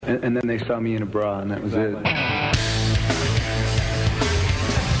and then they saw me in a bra, and that was it.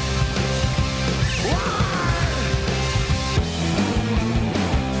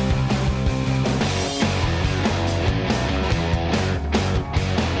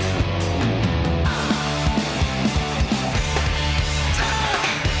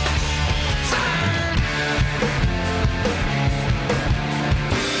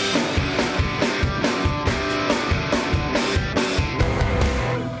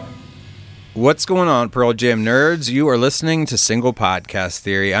 What's going on, Pearl Jam nerds? You are listening to Single Podcast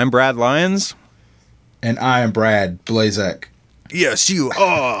Theory. I'm Brad Lyons. And I am Brad Blazek. Yes, you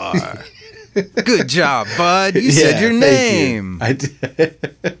are. Good job, bud. You said your name. I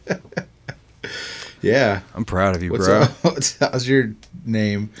did. Yeah. I'm proud of you, bro. How's your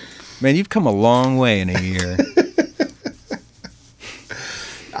name? Man, you've come a long way in a year.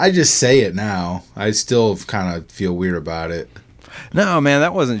 I just say it now. I still kind of feel weird about it. No, man,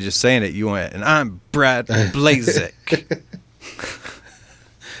 that wasn't just saying it. You went, and I'm Brad Blazek.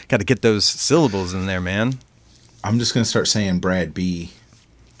 Got to get those syllables in there, man. I'm just going to start saying Brad B.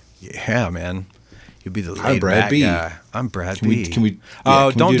 Yeah, man. You'll be the I'm Brad B. guy. I'm Brad B. Can we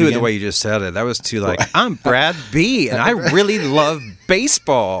don't do it again? the way you just said it. That was too like, I'm Brad B, and I really love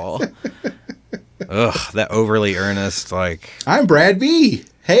baseball. Ugh, that overly earnest, like... I'm Brad B.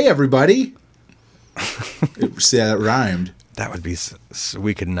 Hey, everybody. See, that rhymed. That would be...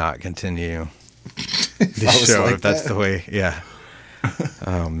 we could not continue the show like if that's that. the way... Yeah.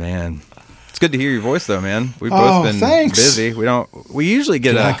 Oh, man. It's good to hear your voice, though, man. We've both been thanks. busy. We usually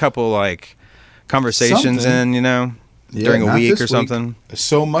get a couple, like, conversations Something. in, during a not week this or something.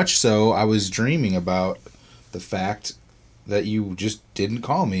 So much so, I was dreaming about the fact that you just didn't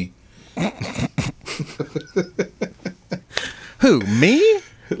call me. Who, me?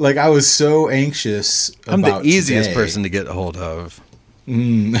 Like, I was so anxious I'm about the easiest today. person to get a hold of.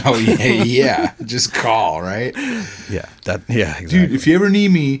 Oh, yeah. Just call, right? Yeah, exactly. Dude, if you ever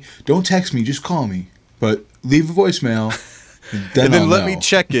need me, don't text me, just call me. But leave a voicemail. and then I'll let know. me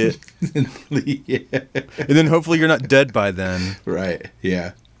check it. Yeah. And then hopefully you're not dead by then. Right,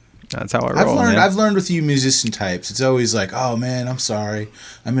 yeah. That's how I roll, I've learned with you musician types, it's always like, oh man, I'm sorry.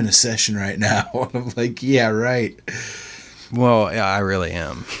 I'm in a session right now. And I'm like, yeah, right. Well, yeah, I really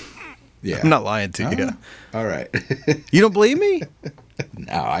am. Yeah. I'm not lying to you. All right. You don't believe me?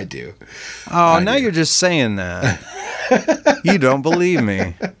 No, I do. Oh, now you're just saying that. You don't believe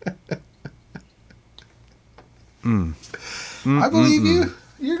me. I believe you.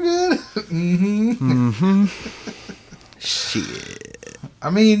 You're good. Shit. I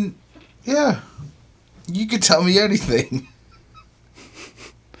mean, yeah. You could tell me anything.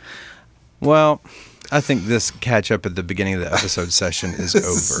 Well, I think this catch up at the beginning of the episode session is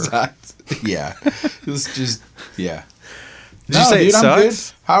over. Yeah. It was just, yeah. Did you say dude, it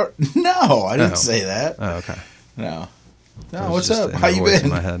sucks? I'm good. No, I didn't Oh. say that. Oh, okay. No. That No, was what's just up? the How inner you voice in been?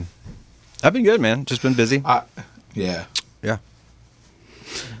 my head. I've been good, man. Just been busy. Yeah. Yeah.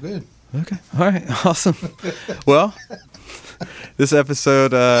 Good. Okay. All right. Awesome. Well, this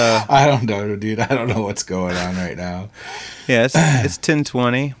episode, I don't know, dude. I don't know what's going on right now. yeah, it's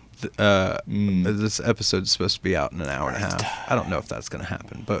 10:20. This episode's supposed to be out in an hour and a half. I don't know if that's going to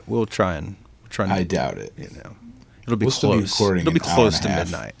happen, but we'll try and I doubt it. It'll be We'll still be close. recording It'll be an hour close and to a half.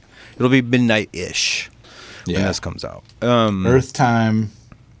 midnight. It'll be midnight-ish when Yeah. this comes out. Earth time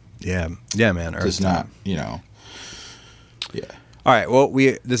Yeah, man. Earth does time. not, yeah. All right. Well,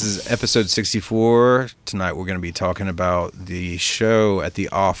 this is episode 64. Tonight we're going to be talking about the show at the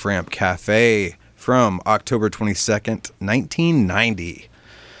Off Ramp Cafe from October 22nd, 1990.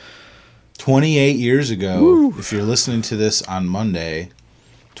 28 years ago, if you're listening to this on Monday,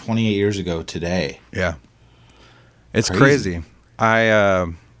 28 years ago today. Yeah. It's crazy. I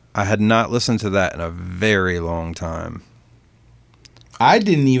had not listened to that in a very long time. I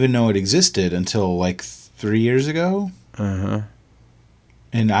didn't even know it existed until like 3 years ago. Uh-huh.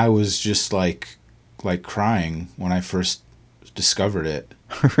 And I was just like crying when I first discovered it.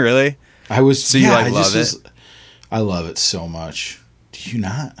 Really? I was So you love it? I love it so much. Do you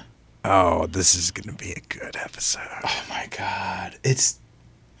not? Oh, this is going to be a good episode. Oh my god.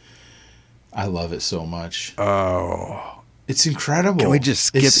 I love it so much. Oh. It's incredible. Can we just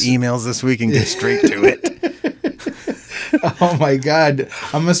skip emails this week and get straight to it? Oh my god.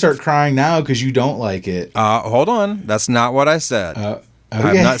 I'm going to start crying now because you don't like it. Hold on. That's not what I said. Okay. I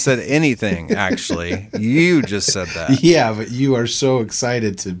have not said anything, actually. You just said that. Yeah, but you are so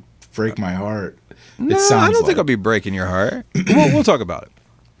excited to break my heart. No, it sounds I don't like. think I'll be breaking your heart. We'll talk about it.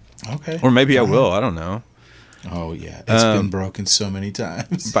 Okay. Or maybe I will. I don't know. Oh, yeah. It's been broken so many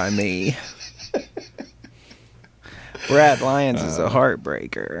times. By me. Brad Lyons is a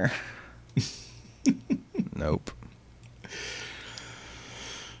heartbreaker. Nope.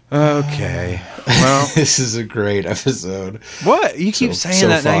 Okay. Well, This is a great episode. what? You keep So- saying so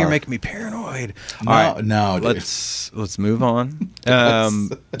that. Now you're far. making me paranoid. No, All right, no, dude. let's move on.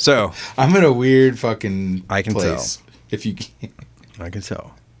 So I'm in a weird fucking I can place. If you can. I can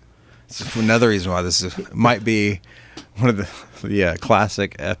tell. It's another reason why this might be one of the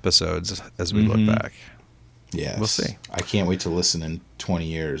classic episodes as we look back. Yes. We'll see. I can't wait to listen in 20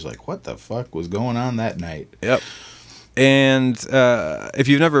 years. Like, what the fuck was going on that night? Yep. And if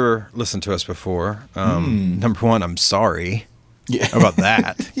you've never listened to us before, number one, I'm sorry Yeah. about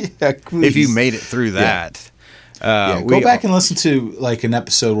that. Yeah, please. If you made it through that. Go back and listen to like an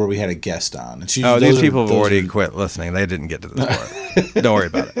episode where we had a guest on. It's usually- These those people have those already quit listening. They didn't get to this part. Don't worry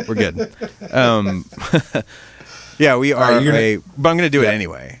about it. We're good. Yeah, we are. But But I'm going to do it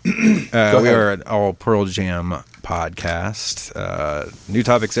anyway. We ahead. are an all Pearl Jam podcast. New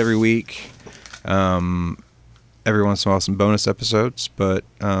topics every week. Every once in a while, some bonus episodes. But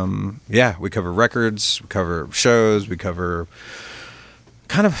yeah, we cover records, we cover shows, we cover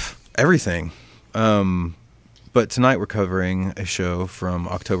kind of everything. But tonight we're covering a show from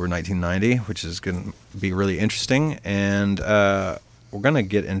October 1990, which is going to be really interesting. And we're going to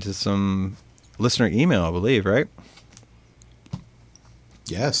get into some listener email, I believe, right?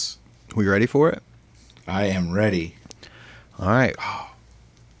 Yes. We ready for it? I am ready. All right.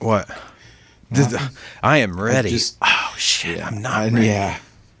 What? I am ready. Oh, shit. I'm not ready. Yeah.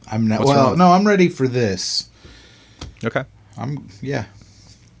 I'm not. What's wrong Well, with no, I'm ready for this. Okay. Yeah.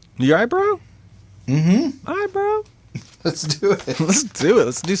 You all right, bro? Mm-hmm. All right, bro. Let's do it. Let's do it.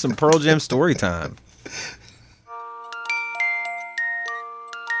 Let's do some Pearl Jam story time.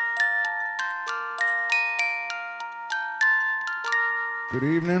 Good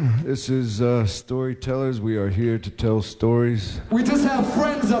evening. This is Storytellers. We are here to tell stories. We just have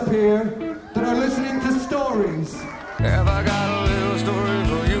friends up here that are listening to stories. Have I got a little story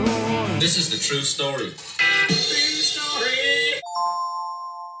for you? This is the true story.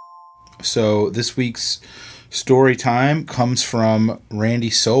 So this week's story time comes from Randy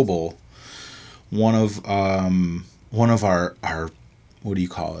Sobel, one of our what do you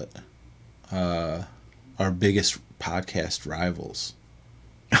call it? Our biggest podcast rivals,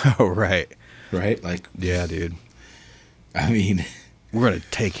 Oh, right. right? Like, Yeah, dude. I mean, We're going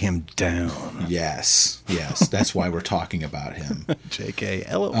to take him down. yes, that's why we're talking about him. JK.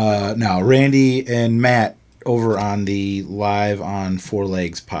 LOL. Now, Randy and Matt over on the Live on Four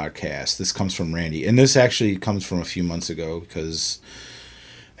Legs podcast. This comes from Randy. And this actually comes from a few months ago because,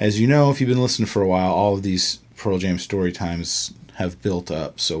 as you know, if you've been listening for a while, all of these Pearl Jam story times have built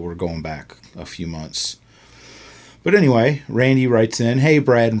up. So we're going back a few months. But anyway, Randy writes in, "Hey,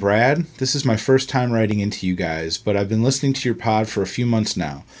 Brad and Brad. This is my first time writing into you guys, but I've been listening to your pod for a few months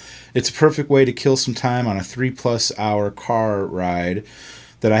now. It's a perfect way to kill some time on a 3+ hour car ride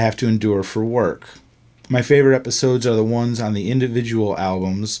that I have to endure for work. My favorite episodes are the ones on the individual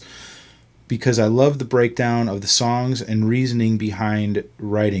albums because I love the breakdown of the songs and reasoning behind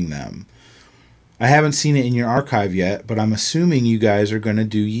writing them. I haven't seen it in your archive yet, but I'm assuming you guys are going to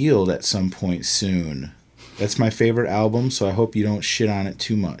do Yield at some point soon. That's my favorite album, so I hope you don't shit on it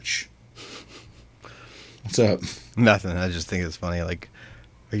too much." What's up? Nothing. I just think it's funny. Like,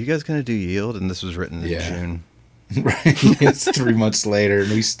 are you guys going to do Yield? And this was written in Yeah. June. Right? It's 3 months later,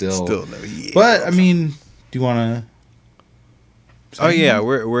 and we still Still no Yield. But, I mean, do you want to... Oh, yeah.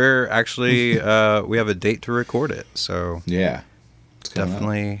 We're actually, we have a date to record it. So Yeah. It's coming up.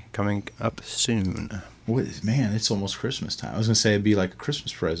 definitely coming up soon. Man, it's almost Christmas time. I was going to say it'd be like a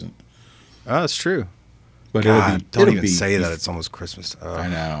Christmas present. Oh, that's true. But God, don't it'll even be, say that. It's almost Christmas. I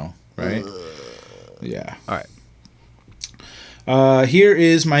know, right? Yeah. All right. Here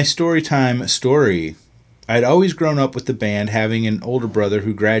is my story time story. I'd always grown up with the band, having an older brother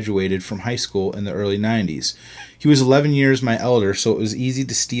who graduated from high school in the early 90s. He was 11 years my elder, so it was easy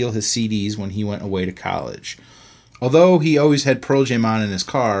to steal his CDs when he went away to college. Although he always had Pearl Jam on in his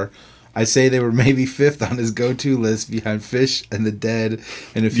car, I'd say they were maybe 5th on his go-to list behind Fish and the Dead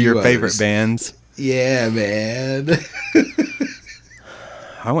and a few Your others. favorite bands? Yeah, man.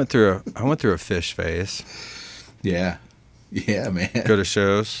 I went through a Fish phase. Yeah, man. Go to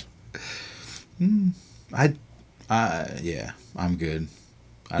shows. Yeah, I'm good.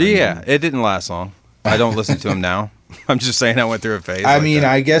 I don't Yeah, know. it didn't last long. I don't listen to them now. I'm just saying I went through a phase. I like mean,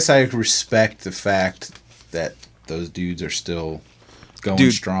 that. I guess I respect the fact that those dudes are still going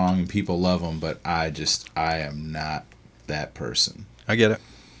Dude. strong and people love them, but I am not that person. I get it.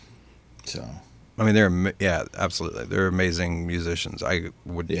 So, I mean, yeah, absolutely. They're amazing musicians. I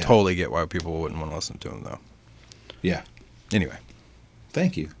would Yeah. totally get why people wouldn't want to listen to them, though. Yeah. Anyway,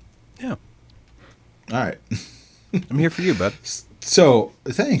 Thank you. yeah, All right. I'm here for you, bud. So,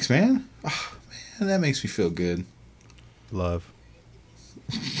 thanks, man. Oh, man, that makes me feel good. Love.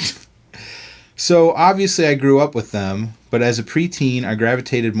 So, obviously, I grew up with them, but as a preteen, I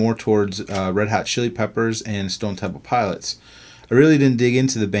gravitated more towards Red Hot Chili Peppers and Stone Temple Pilots. I really didn't dig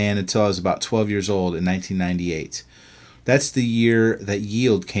into the band until I was about 12 years old in 1998. That's the year that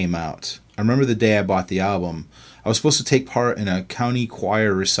Yield came out. I remember the day I bought the album. I was supposed to take part in a county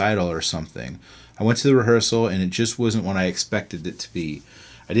choir recital or something. I went to the rehearsal, and it just wasn't what I expected it to be.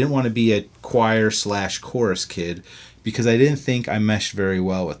 I didn't want to be a choir/chorus kid because I didn't think I meshed very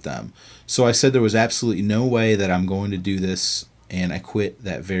well with them. So I said there was absolutely no way that I'm going to do this, and I quit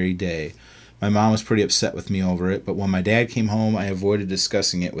that very day. My mom was pretty upset with me over it, but when my dad came home, I avoided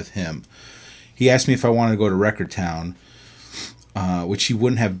discussing it with him. He asked me if I wanted to go to Record Town, which he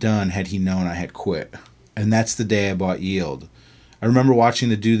wouldn't have done had he known I had quit. And that's the day I bought Yield. I remember watching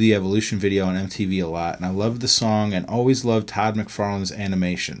the Do the Evolution video on MTV a lot, and I loved the song and always loved Todd McFarlane's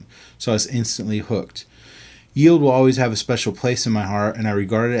animation, so I was instantly hooked. Yield will always have a special place in my heart, and I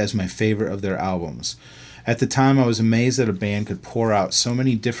regard it as my favorite of their albums. At the time, I was amazed that a band could pour out so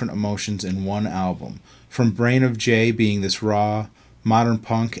many different emotions in one album, from Brain of J being this raw, modern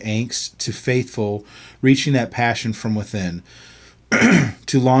punk angst, to Faithful reaching that passion from within,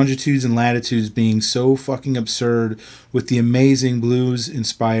 to Longitudes and Latitudes being so fucking absurd with the amazing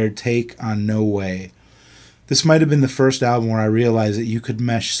blues-inspired take on No Way. This might have been the first album where I realized that you could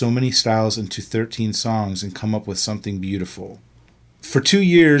mesh so many styles into 13 songs and come up with something beautiful. For 2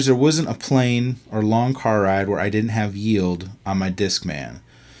 years, there wasn't a plane or long car ride where I didn't have Yield on my Discman.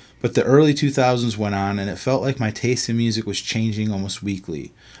 But the early 2000s went on, and it felt like my taste in music was changing almost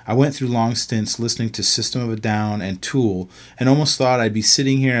weekly. I went through long stints listening to System of a Down and Tool, and almost thought I'd be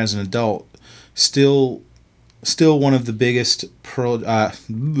sitting here as an adult, still one of the biggest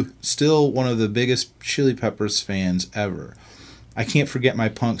Chili Peppers fans ever. I can't forget my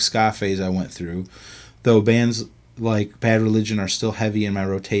punk ska phase I went through, though bands like Bad Religion are still heavy in my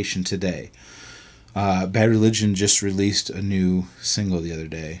rotation today. Bad Religion just released a new single the other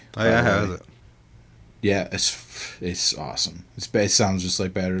day. Oh, yeah, how is it? Yeah, it's awesome. It sounds just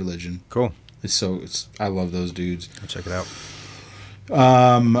like Bad Religion. Cool. I love those dudes. I'll check it out.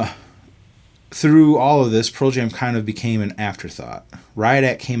 Through all of this, Pearl Jam kind of became an afterthought. Riot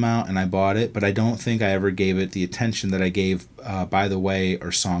Act came out and I bought it, but I don't think I ever gave it the attention that I gave By the Way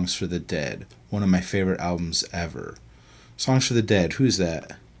or Songs for the Dead, one of my favorite albums ever. Songs for the Dead, who's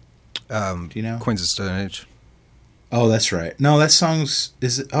that? Do you know? Queens of Stone Age. Oh, that's right. No, that song's...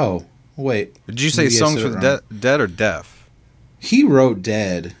 Oh, wait. Did you say Maybe I Songs said for it the wrong. Dead or Deaf? He wrote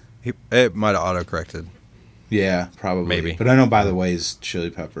Dead. It might have auto-corrected. Yeah, probably. Maybe. But I know By the Way is Chili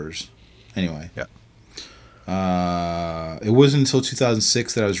Peppers. Anyway. Yeah. It wasn't until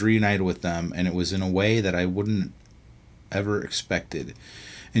 2006 that I was reunited with them, and it was in a way that I wouldn't ever expected.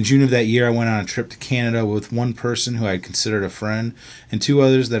 In June of that year, I went on a trip to Canada with one person who I had considered a friend, and 2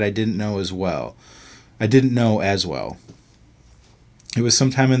 others that I didn't know as well. It was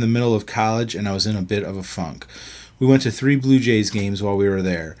sometime in the middle of college, and I was in a bit of a funk. We went to 3 Blue Jays games while we were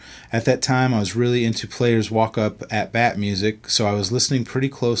there. At that time, I was really into players walk-up at-bat music, so I was listening pretty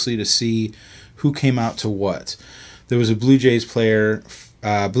closely to see who came out to what. There was a Blue Jays player,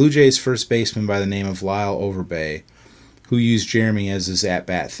 Blue Jays first baseman by the name of Lyle Overbay, who used Jeremy as his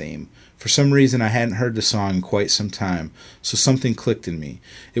at-bat theme. For some reason, I hadn't heard the song in quite some time, so something clicked in me.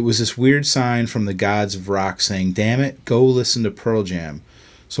 It was this weird sign from the gods of rock saying, "Damn it, go listen to Pearl Jam."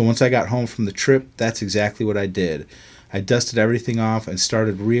 So once I got home from the trip, that's exactly what I did. I dusted everything off and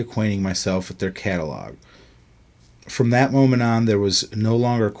started reacquainting myself with their catalog. From that moment on, there was no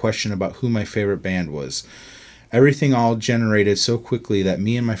longer a question about who my favorite band was. Everything all generated so quickly that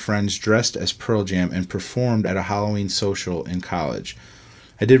me and my friends dressed as Pearl Jam and performed at a Halloween social in college.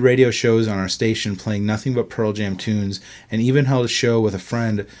 I did radio shows on our station playing nothing but Pearl Jam tunes, and even held a show with a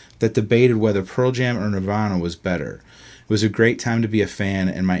friend that debated whether Pearl Jam or Nirvana was better. It was a great time to be a fan,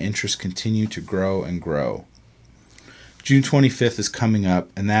 and my interest continued to grow and grow. June 25th is coming up,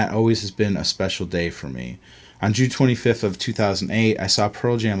 and that always has been a special day for me. On June 25th of 2008, I saw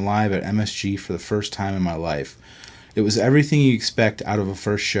Pearl Jam live at MSG for the first time in my life. It was everything you expect out of a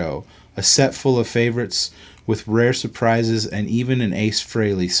first show, a set full of favorites with rare surprises and even an Ace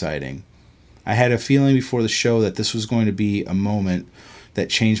Frehley sighting. I had a feeling before the show that this was going to be a moment that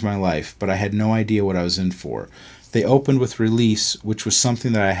changed my life, but I had no idea what I was in for. They opened with Release, which was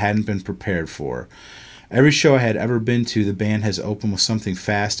something that I hadn't been prepared for. Every show I had ever been to, the band has opened with something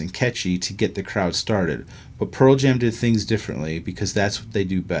fast and catchy to get the crowd started, but Pearl Jam did things differently because that's what they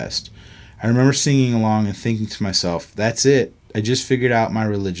do best. I remember singing along and thinking to myself, that's it. I just figured out my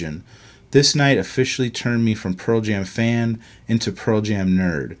religion. This night officially turned me from Pearl Jam fan into Pearl Jam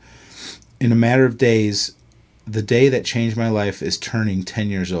nerd. In a matter of days, the day that changed my life is turning 10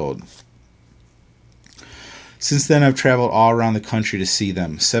 years old. Since then, I've traveled all around the country to see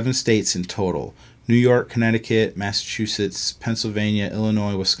them, 7 states in total. New York, Connecticut, Massachusetts, Pennsylvania,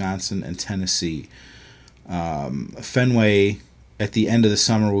 Illinois, Wisconsin, and Tennessee. Fenway at the end of the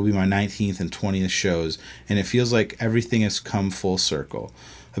summer will be my 19th and 20th shows, and it feels like everything has come full circle.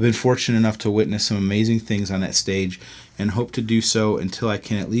 I've been fortunate enough to witness some amazing things on that stage and hope to do so until I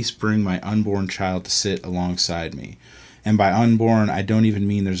can at least bring my unborn child to sit alongside me. And by unborn, I don't even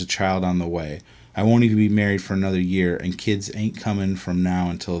mean there's a child on the way. I won't even be married for another year, and kids ain't coming from now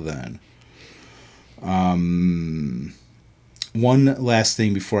until then. One last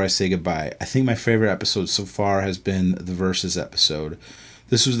thing before I say goodbye. I think my favorite episode so far has been the Versus episode.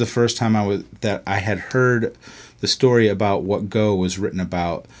 This was the first time that I had heard the story about what Go was written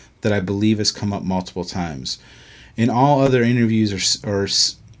about that I believe has come up multiple times. In all other interviews or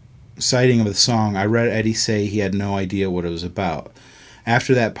citing of the song, I read Eddie say he had no idea what it was about.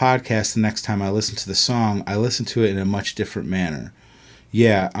 After that podcast, the next time I listened to the song, I listened to it in a much different manner.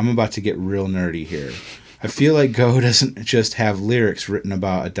 Yeah, I'm about to get real nerdy here. I feel like Go doesn't just have lyrics written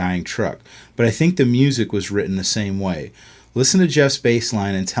about a dying truck, but I think the music was written the same way. Listen to Jeff's bass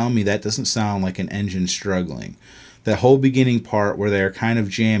line and tell me that doesn't sound like an engine struggling. That whole beginning part where they are kind of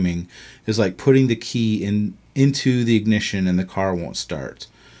jamming is like putting the key into the ignition and the car won't start.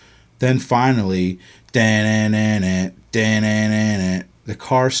 Then finally, the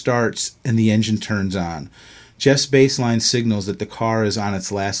car starts and the engine turns on. Jeff's bass line signals that the car is on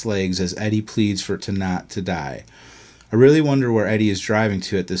its last legs as Eddie pleads for it to not to die. I really wonder where Eddie is driving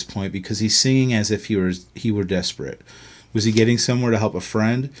to at this point because he's singing as if he were desperate. Was he getting somewhere to help a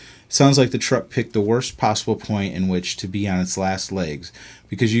friend? It sounds like the truck picked the worst possible point in which to be on its last legs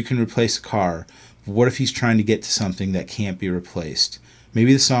because you can replace a car, but what if he's trying to get to something that can't be replaced?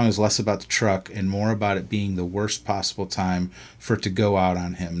 Maybe the song is less about the truck and more about it being the worst possible time for it to go out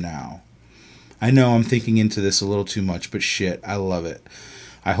on him now. I know I'm thinking into this a little too much, but shit, I love it.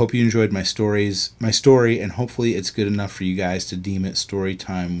 I hope you enjoyed my story, and hopefully it's good enough for you guys to deem it story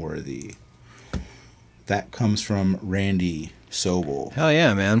time worthy. That comes from Randy Sobel. Hell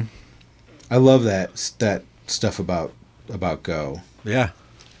yeah, man. I love that stuff about Go. Yeah.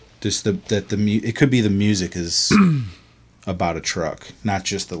 Just it could be the music is about a truck, not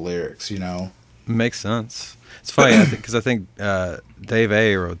just the lyrics, you know? Makes sense. It's funny because I think Dave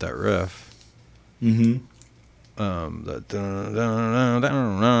A wrote that riff. Mm-hmm.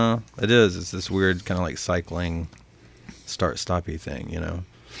 It is. It's this weird kind of like cycling start-stoppy thing, you know?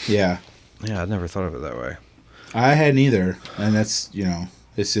 Yeah. Yeah, I'd never thought of it that way. I hadn't either, and that's, you know,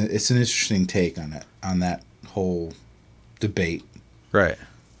 it's an interesting take on that whole debate. Right.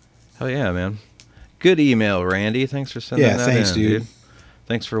 Hell yeah, man. Good email, Randy. Thanks for sending that in. Yeah, thanks, dude.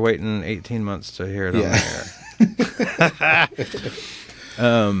 Thanks for waiting 18 months to hear it on the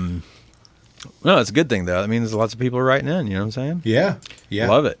air. No, it's a good thing, though. That means lots of people are writing in, you know what I'm saying? Yeah.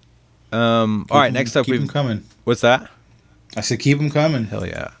 Love it. All right, next up, keep them coming. What's that? I said keep them coming. Hell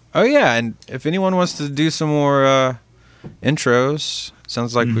yeah. Oh, yeah, and if anyone wants to do some more intros,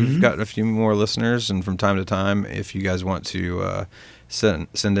 sounds like we've got a few more listeners, and from time to time, if you guys want to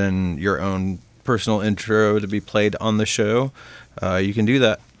send in your own personal intro to be played on the show, you can do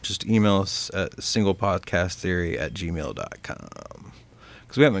that. Just email us at singlepodcasttheory@gmail.com.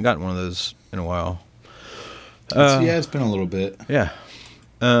 Because we haven't gotten one of those in a while. It's been a little bit. Yeah.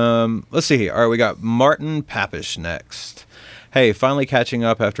 Let's see here. All right, we got Martin Papish next. Hey, finally catching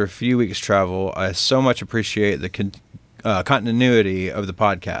up after a few weeks travel. I so much appreciate the continuity of the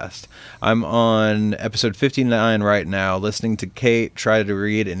podcast. I'm on episode 59 right now, listening to Kate try to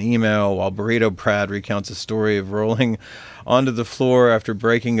read an email while Burrito Brad recounts a story of rolling onto the floor after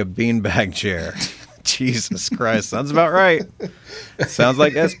breaking a beanbag chair. Jesus Christ, sounds about right. Sounds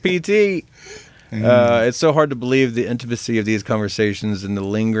like SPT. It's so hard to believe the intimacy of these conversations and the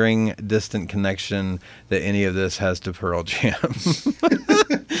lingering, distant connection that any of this has to Pearl Jam.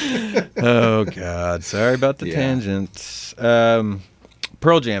 Oh, God. Sorry about the tangents.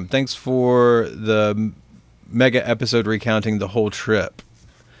 Pearl Jam, thanks for the mega episode recounting the whole trip.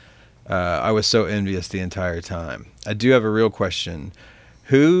 I was so envious the entire time. I do have a real question.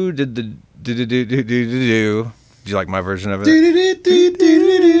 Who did the do you like my version of it?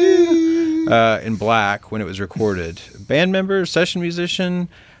 In black when it was recorded. Band member, session musician.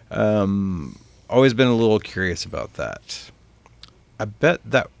 Always been a little curious about that. I bet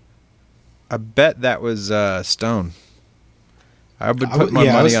that was Stone. I would put my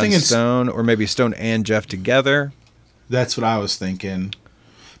I money was on thinking Stone, or maybe Stone and Jeff together, That's what I was thinking.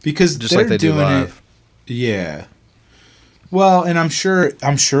 Because just they're like they do doing live. it. Yeah. Well, and I'm sure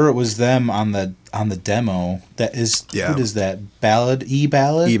it was them on the demo. That is, Yeah. what is that? Ballad?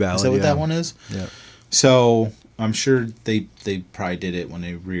 E-Ballad? E-Ballad, Is that what yeah. that one is? Yeah. So I'm sure they probably did it when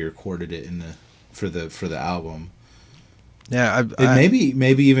they re-recorded it for the album. Yeah, And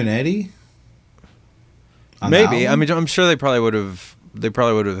maybe even Eddie. On the maybe. I album? mean, I'm sure they probably would have. They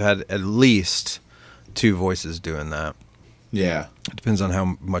probably would have had at least 2 voices doing that. Yeah. It depends on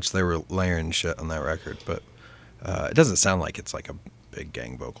how much they were layering shit on that record, but it doesn't sound like it's like a big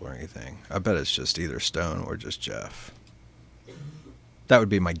gang vocal or anything. I bet it's just either Stone or just Jeff. That would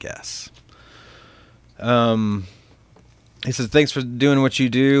be my guess. He says, thanks for doing what you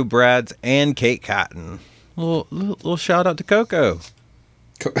do, Brad's and Kate Cotton. Little shout out to Coco.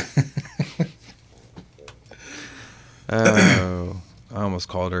 Oh, I almost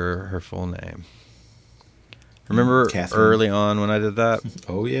called her full name. Remember Catherine. early on when I did that?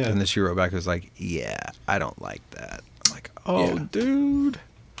 Oh yeah. And then she wrote back, it was like, yeah, I don't like that. I'm like, oh, Yeah. dude.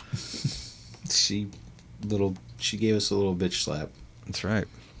 She gave us a little bitch slap. That's right.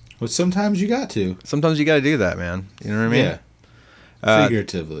 But sometimes you got to. Sometimes you got to do that, man. You know what I mean? Yeah.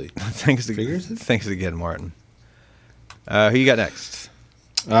 Figuratively. Thanks Figurative? Thanks again, Martin. Who you got next?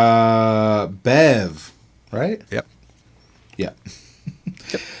 Bev, right? Yep. Yeah.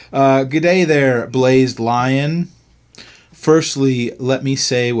 Good day there, Blazed Lion. Firstly, let me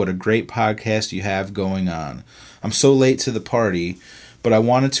say what a great podcast you have going on. I'm so late to the party, but I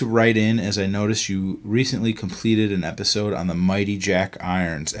wanted to write in as I noticed you recently completed an episode on the Mighty Jack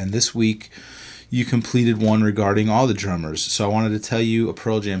Irons, and this week you completed one regarding all the drummers, so I wanted to tell you a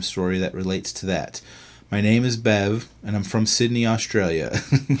Pearl Jam story that relates to that. My name is Bev, and I'm from Sydney, Australia.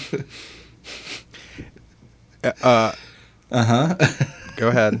 Go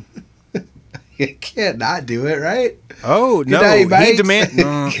ahead. You can't not do it, right? Oh, no. day, mate.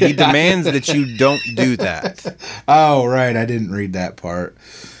 He demands that you don't do that. Oh, right. I didn't read that part.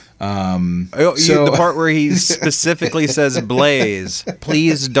 The part where he specifically says Blaze,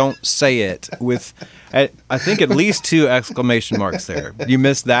 please don't say it with, I think, at least 2 exclamation marks there. You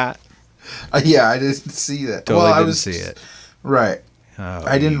missed that? Yeah, I didn't see that. Totally I didn't was, see it. Right. Oh,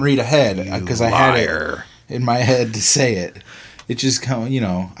 I didn't read ahead because I had liar. it in my head to say it. It just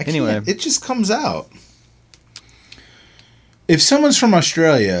Anyway. it just comes out. If someone's from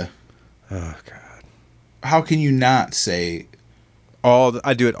Australia, Oh, God. how can you not say?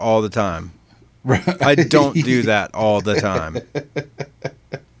 I do it all the time. I don't do that all the time.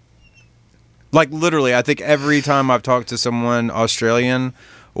 Like, literally, I think every time I've talked to someone Australian,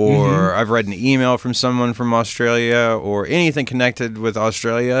 or I've read an email from someone from Australia, or anything connected with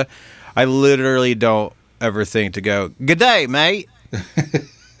Australia, I literally don't ever think to go, "Good day, mate."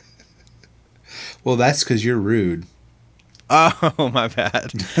 Well, that's because you're rude. Oh, my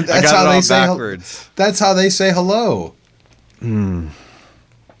bad. I That's got how it they all say backwards. That's how they say hello.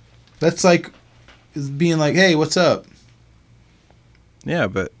 That's like being like, "Hey, what's up?" Yeah,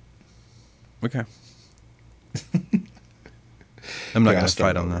 but okay. I'm not Yeah, going I'll to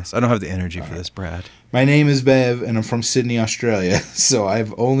start fight on over. this. I don't have the energy for this, Brad. My name is Bev, and I'm from Sydney, Australia. So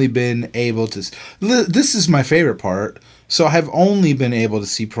I've only been able to. This is my favorite part. So I've only been able to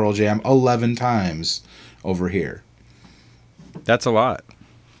see Pearl Jam 11 times over here. That's a lot.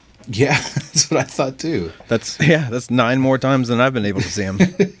 Yeah, that's what I thought too. That's 9 more times than I've been able to see him.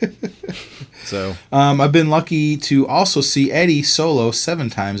 So I've been lucky to also see Eddie solo 7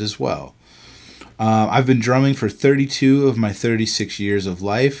 times as well. I've been drumming for 32 of my 36 years of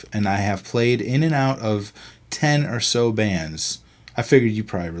life, and I have played in and out of 10 or so bands. I figured you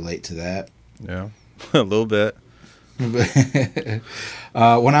probably relate to that. yeah, a little bit. When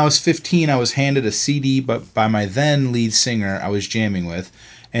I was 15, I was handed a CD by my then lead singer I was jamming with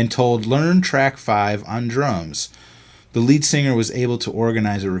and told, learn track 5 on drums. The lead singer was able to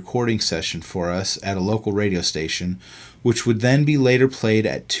organize a recording session for us at a local radio station, which would then be later played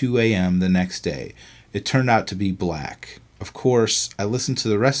at 2 a.m. the next day. It turned out to be Black. Of course, I listened to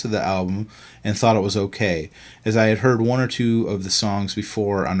the rest of the album and thought it was okay, as I had heard 1 or 2 of the songs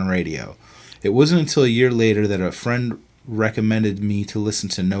before on the radio. It wasn't until a year later that a friend recommended me to listen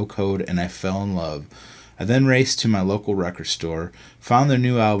to No Code, and I fell in love. I then raced to my local record store, found their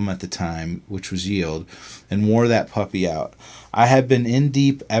new album at the time, which was Yield, and wore that puppy out. I have been in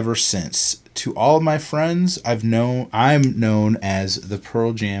deep ever since. To all of my friends, I'm known as the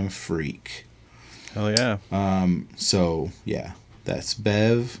Pearl Jam Freak. Hell yeah. So yeah, that's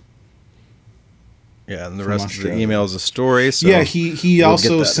Bev. Yeah, and the From rest Australia. of the email is a story. So Yeah, he we'll also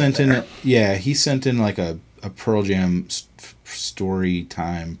get that sent in in. there. Yeah, he sent in like a Pearl Jam story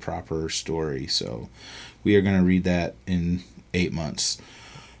time, proper story. So we are going to read that in 8 months.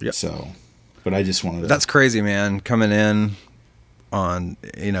 Yep. So, but I just wanted to. That's crazy, man. Coming in on,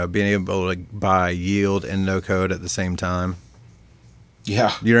 being able to buy Yield and No Code at the same time.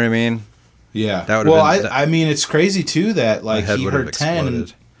 Yeah. You know what I mean? Yeah. That would've well, been- I mean, it's crazy too that My like head he would have heard 10.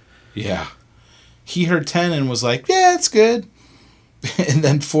 exploded. Yeah. He heard 10 and was like, yeah, it's good. And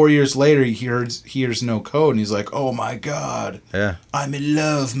then 4 years later, he hears No Code and he's like, oh my God, Yeah. I'm in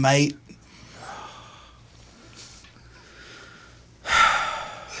love, mate.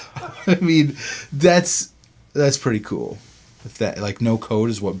 I mean, that's pretty cool. If that, like, No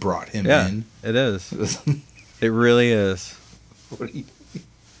Code is what brought him Yeah, in. it is. It really is. What do you-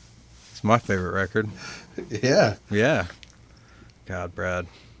 It's my favorite record. Yeah. Yeah. God, Brad.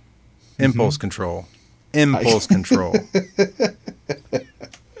 Impulse control. Impulse control.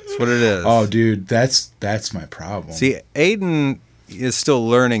 That's what it is. Oh, dude, that's my problem. See, Aiden is still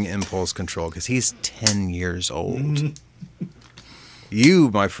learning impulse control because he's 10 years old. You,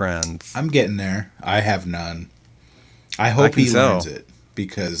 my friend. I'm getting there. I have none. I hope can he tell. learns it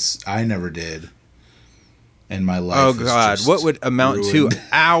because I never did. And my life. Oh, is God. just What would amount ruined. to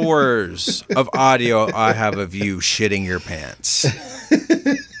hours of audio I have of you shitting your pants?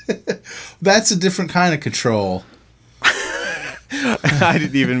 That's a different kind of control. I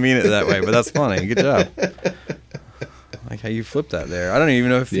didn't even mean it that way, but that's funny. Good job. I like how you flipped that there. I don't even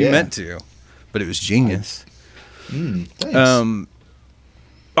know if you Yeah. meant to, but it was genius. Thanks.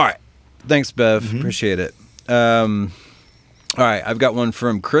 All right. Thanks, Bev. Appreciate it. All right. I've got one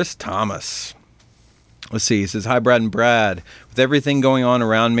from Chris Thomas. Let's see. He says, hi, Brad and Brad. With everything going on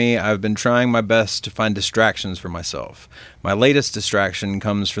around me, I've been trying my best to find distractions for myself. My latest distraction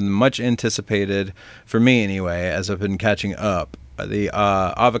comes from the much anticipated, for me anyway, as I've been catching up, the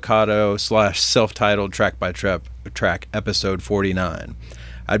Avocado / self-titled track by track episode 49.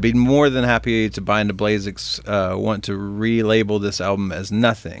 I'd be more than happy to bind to Blazek's want to relabel this album as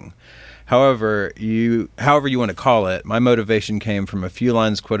Nothing. However you want to call it, my motivation came from a few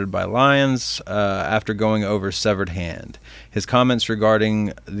lines quoted by Lyons after going over Severed Hand. His comments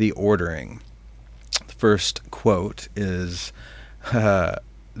regarding the ordering. The first quote is,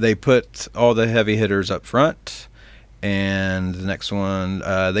 they put all the heavy hitters up front. And the next one,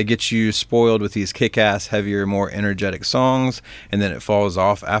 they get you spoiled with these kick-ass, heavier, more energetic songs, and then it falls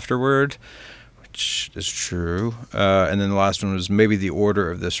off afterward, which is true. And then the last one was, maybe the order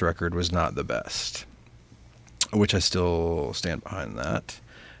of this record was not the best, which I still stand behind that.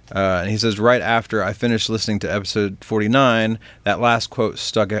 And he says, right after I finished listening to episode 49, that last quote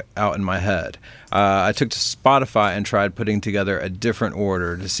stuck out in my head. I took to Spotify and tried putting together a different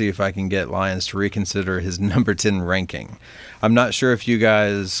order to see if I can get Lyons to reconsider his number 10 ranking. I'm not sure if you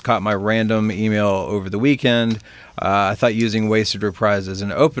guys caught my random email over the weekend. I thought using Wasted Reprise as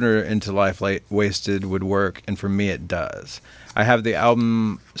an opener into Life Wasted would work, and for me it does. I have the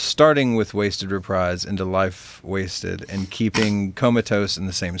album starting with Wasted Reprise into Life Wasted and keeping Comatose in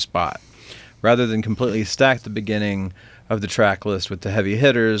the same spot. Rather than completely stack the beginning of the track list with the heavy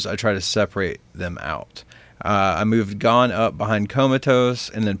hitters, I try to separate them out. I moved Gone up behind Comatose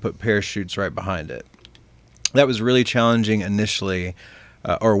and then put Parachutes right behind it. That was really challenging initially,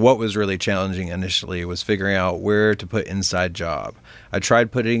 or what was really challenging initially was figuring out where to put Inside Job. I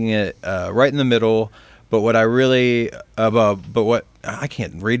tried putting it right in the middle, but what I really, I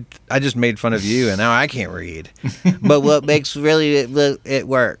can't read. I just made fun of you, and now I can't read. But what makes it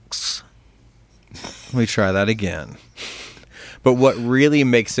works. Let me try that again. But what really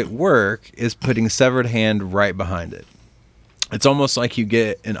makes it work is putting Severed Hand right behind it. It's almost like you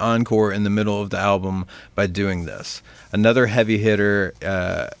get an encore in the middle of the album by doing this. Another heavy hitter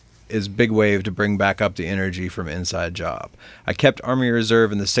is Big Wave to bring back up the energy from Inside Job. I kept Army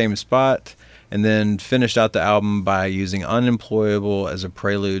Reserve in the same spot and then finished out the album by using Unemployable as a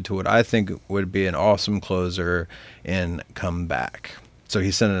prelude to what I think would be an awesome closer in Come Back. So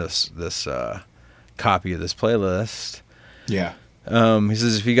he sent us this copy of this playlist. Yeah. He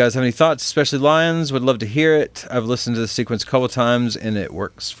says, if you guys have any thoughts, especially Lyons, would love to hear it. I've listened to the sequence a couple times, and it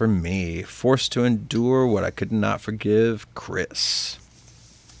works for me. Forced to endure what I could not forgive, Chris.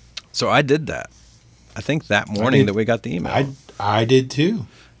 So I did that. I think that morning that we got the email. I did too.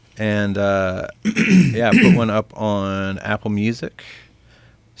 And, yeah, put one up on Apple Music.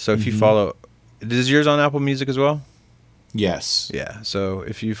 So if you follow... Is yours on Apple Music as well? Yes. Yeah, so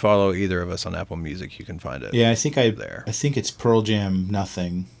if you follow either of us on Apple Music, you can find it. Yeah, I think there. I think it's Pearl Jam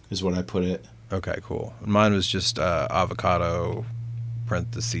Nothing is what I put it. Okay, cool. Mine was just Avocado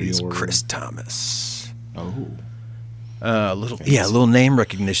parentheses Reorder. Chris Thomas. Oh. A little name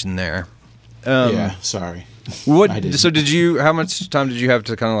recognition there. Yeah, sorry. I What? didn't. So did you? How much time did you have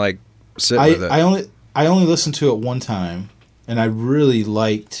to kind of like sit with it? I only listened to it one time, and I really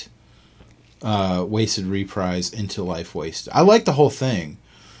liked Wasted Reprise into Life Wasted. I like the whole thing.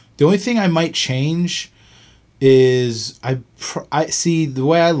 The only thing I might change is I see the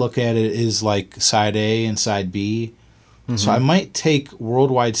way I look at it is like side A and side B. So I might take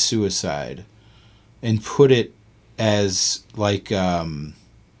Worldwide Suicide and put it as like the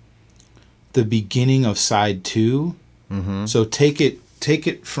beginning of side 2. So take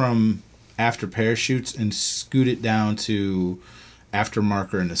it from After Parachutes and scoot it down to After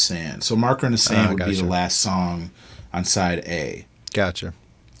Marker in the Sand. So Marker in the Sand would be gotcha. the last song on side A. Gotcha.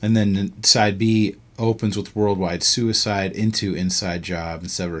 And then side B opens with Worldwide Suicide into Inside Job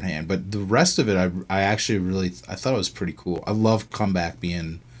and Severed Hand. But the rest of it, I actually really, I thought it was pretty cool. I love Comeback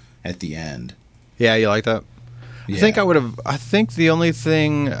being at the end. Yeah, you like that? Yeah. I think the only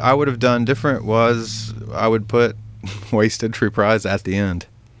thing I would have done different was I would put Wasted Reprise at the end.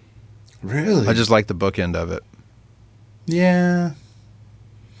 Really? I just like the bookend of it. Yeah.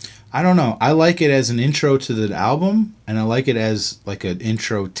 I don't know. I like it as an intro to the album, and I like it as like an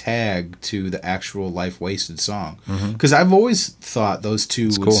intro tag to the actual Life Wasted song. Because I've always thought those two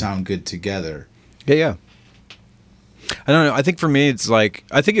would cool. sound good together. Yeah. I don't know. I think for me, it's like,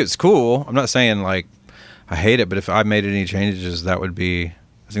 I think it's cool. I'm not saying like I hate it, but if I made any changes, that would be,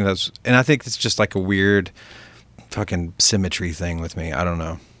 I think it's just like a weird fucking symmetry thing with me. I don't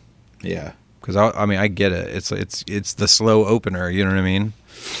know. Yeah. Because I get it. It's the slow opener. You know what I mean?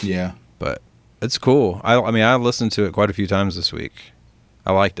 Yeah. But it's cool. I listened to it quite a few times this week.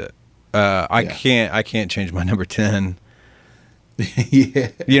 I liked it. I can't change my number 10. Yeah.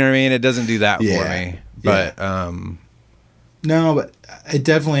 You know what I mean? It doesn't do that for Yeah. me. But No, but it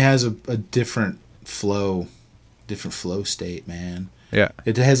definitely has a different flow state, man. yeah,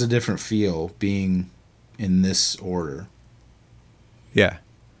 It has a different feel being in this order. yeah.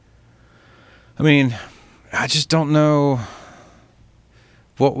 I mean, I just don't know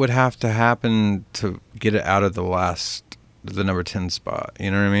what would have to happen to get it out of the number 10 spot. You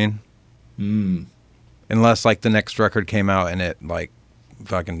know what I mean? Unless like the next record came out and it like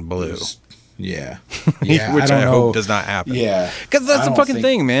fucking blew. Yeah. Which I hope does not happen. Yeah. Because that's I the don't fucking think-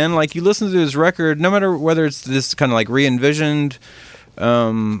 thing, man. Like, you listen to his record, no matter whether it's this kind of like re-envisioned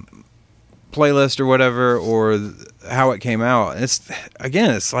playlist or whatever, or how it came out.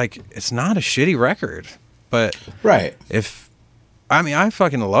 It's like, it's not a shitty record. But Right. I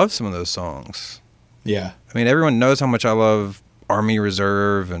fucking love some of those songs. Yeah. I mean, everyone knows how much I love Army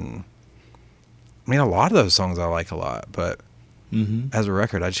Reserve, and I mean, a lot of those songs I like a lot, but as a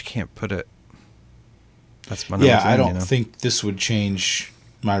record, I just can't put it. That's my number 10, I don't you know? think this would change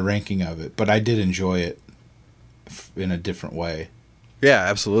my ranking of it, but I did enjoy it in a different way. Yeah,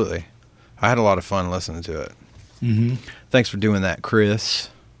 absolutely. I had a lot of fun listening to it. Thanks for doing that, Chris.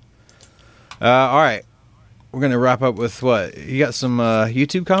 All right. We're going to wrap up with what? You got some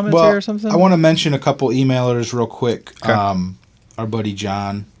YouTube comments here or something? I want to mention a couple emailers real quick. Okay. Our buddy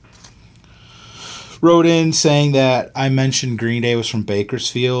John wrote in saying that I mentioned Green Day was from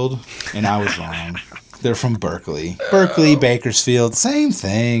Bakersfield, and I was wrong. They're from Berkeley. Berkeley, Bakersfield, same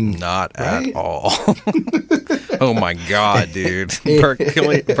thing. Not right? at all. Oh, my God, dude.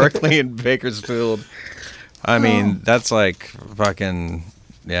 Berkeley and Bakersfield. I mean, that's like fucking,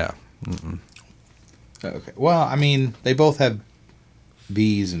 yeah. Okay. Well, I mean, they both have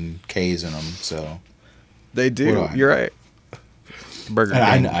B's and K's in them, so. They What do do. I You're right. Burger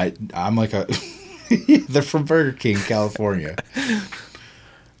And King. I'm like a. They're from Burger King, California.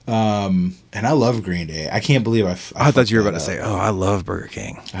 And I love Green Day. I can't believe I thought you were about to fucked say, that up. oh, I love Burger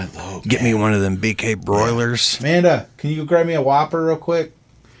King. I love. Get me one of them BK broilers. Amanda, can you grab me a Whopper real quick?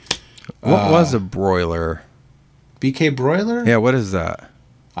 What was a broiler? BK broiler? Yeah, what is that?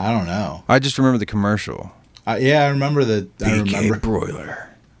 I don't know. I just remember the commercial. Yeah, I remember the. I BK remember. broiler.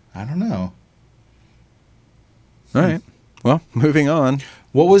 I don't know. All right. Well, moving on.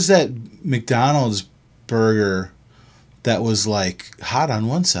 What was that McDonald's burger that was like hot on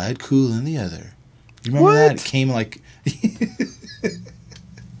one side, cool on the other? You remember that? It came like.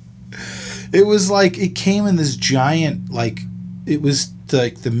 It was like it came in this giant like it was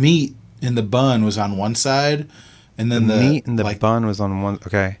like the meat in the bun was on one side, and then The the meat and the like, bun was on one.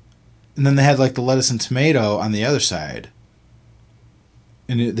 Okay. and then they had like the lettuce and tomato on the other side,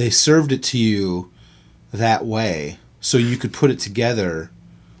 and they served it to you that way, so you could put it together.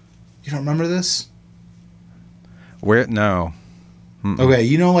 You don't remember this? Where? No. Okay,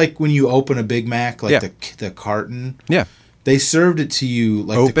 you know, like when you open a Big Mac, like Yeah. the carton, Yeah. they served it to you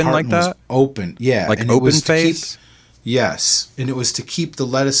like Open the like carton was that? open, yeah, Like and it open was to keep- face? Yes, and it was to keep the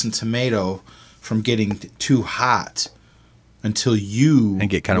lettuce and tomato from getting too hot until you And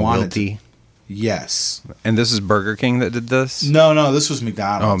get kind of wanted wilty. Yes. And this is Burger King that did this? No, this was Oh,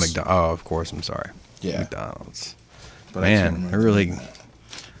 McDonald's. Oh, of course. I'm sorry. Yeah. McDonald's. But I can't Man, remember they're really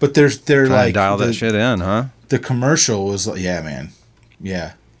But they're trying like to dial the, that shit in, huh? the commercial was like, yeah, man.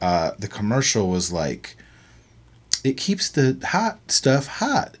 Yeah. The commercial was like, it keeps the hot stuff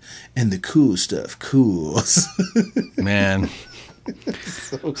hot and the cool stuff cools. Man,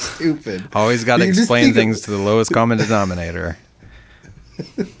 So stupid. always got to You just explain think of- things to the lowest common denominator.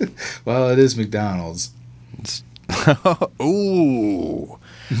 Well, it is McDonald's. Ooh.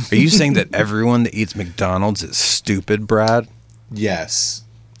 Are you saying that everyone that eats McDonald's is stupid, Brad? Yes.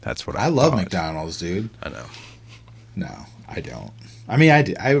 That's what I love thought. McDonald's, dude. I know. No, I don't. I mean, I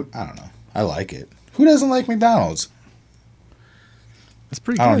don't know. I like it. Who doesn't like McDonald's? It's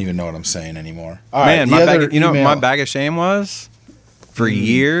pretty I good. don't even know what I'm saying anymore. All Man, right, my the other bag, you know what my email- bag of shame was? For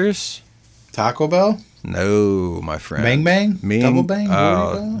years? Taco Bell? No, my friend. Bang Bang? Me Double and- Bang?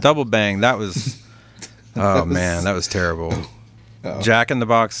 Oh, Double Bang. That was... Oh, man. That was terrible. Jack in the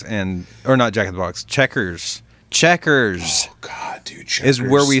Box or not Jack in the Box. Checkers. Checkers Oh, God, dude. is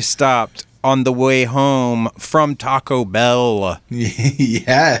where we stopped on the way home from Taco Bell.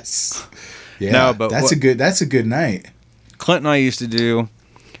 Yes. Yeah, No, but that's a good night. Clint and I used to do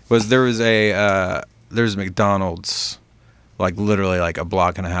was there's McDonald's like literally like a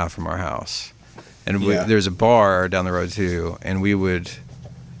block and a half from our house, and Yeah. there's a bar down the road too, and we would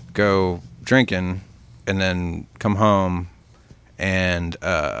go drinking and then come home and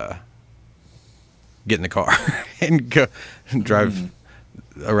get in the car and go and drive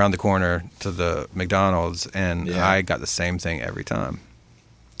around the corner to the McDonald's, and Yeah. I got the same thing every time.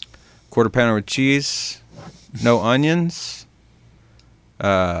 Quarter pounder with cheese, no onions,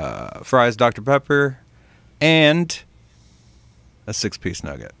 fries Dr. Pepper, and a 6-piece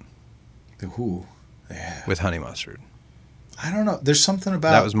nugget Ooh, yeah. with honey mustard. I don't know. There's something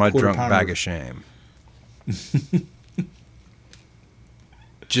about That was my quarter drunk pounder- bag of shame.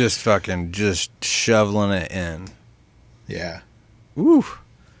 Just shoveling it in. Yeah. Ooh.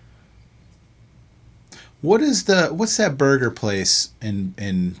 What's that burger place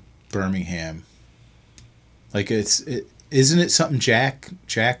in Birmingham? Like isn't it something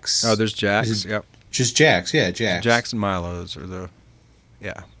Jack's? Oh, there's Jack's. Is it Yep. just Jack's. Yeah, Jack's. Jack's and Milo's are the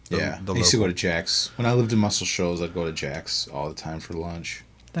Yeah. the I used to go local. to Jack's. When I lived in Muscle Shoals, I'd go to Jack's all the time for lunch.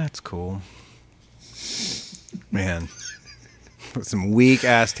 That's cool. Man. Some weak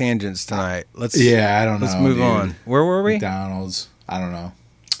ass tangents tonight. Let's Yeah, I don't know. Let's move dude. on. Where were we? McDonald's. I don't know.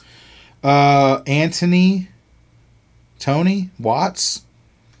 Tony Watts.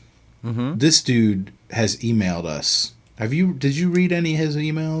 Mm-hmm. This dude has emailed us. Did you read any of his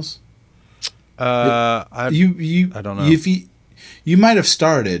emails? I I don't know. If you might have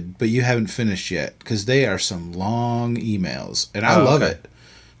started, but you haven't finished yet because they are some long emails, and I love okay. it.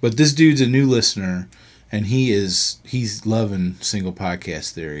 But this dude's a new listener, and he's loving Single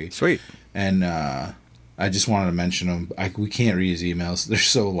Podcast Theory. Sweet. And I just wanted to mention them. We can't read his emails; they're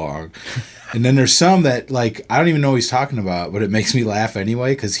so long. And then there's some that like I don't even know what he's talking about, but it makes me laugh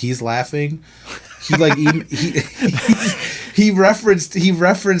anyway because he's laughing. He like he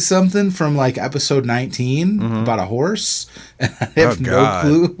referenced something from like episode 19 about a horse, and I have Oh, no God.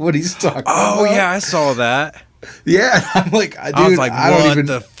 clue what he's talking about. Oh yeah, I saw that. Yeah. I'm like, dude, I was like, I don't what even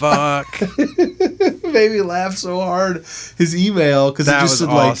the fuck? made me laugh so hard. His email because it That just was said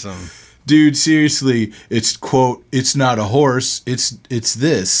like. awesome. Dude, seriously, it's quote, it's not a horse, it's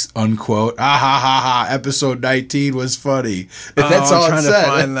this, unquote. Ah ha ha ha, episode 19 was funny. And that's I'm all it trying to said.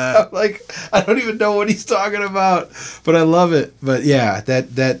 find that. I'm like, I don't even know what he's talking about, but I love it. But yeah,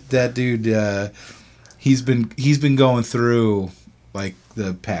 that dude, he's been going through like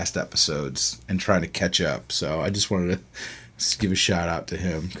the past episodes and trying to catch up. So I just wanted to just give a shout out to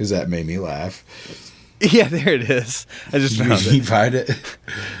him because that made me laugh. Yeah, there it is. I just found You it. find it?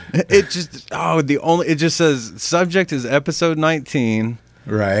 It just says subject is episode 19.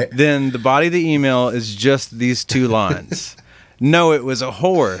 Right. Then the body of the email is just these two lines. No, it was a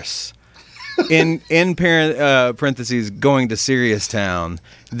horse. In parentheses, going to Serious Town.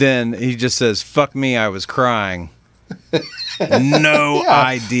 Then he just says, "Fuck me, I was crying." No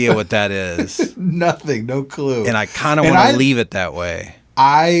idea what that is, Nothing, no clue. and I kind of And want I- to leave it that way.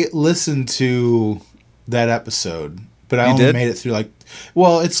 I listened to that episode, but I You only did? made it through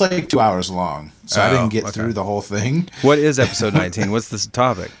it's like 2 hours long, so I Oh, didn't get okay. through the whole thing. What is episode 19? What's this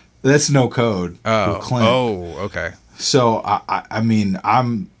topic? That's No Code. Oh, with Clint. okay. So I mean,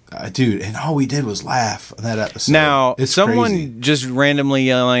 dude, and all we did was laugh on that episode. Now, it's someone crazy. just randomly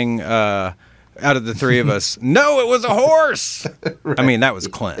yelling, out of the three of us, no, it was a horse. Right. I mean, that was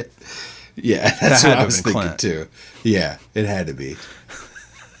Clint. Yeah, that's what I was thinking Clint. too. Yeah, it had to be.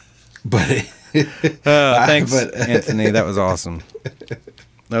 But thanks, Anthony. That was awesome.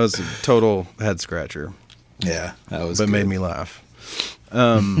 That was a total head scratcher. Yeah, that was. But good. made me laugh.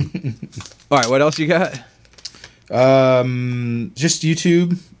 All right, what else you got? Just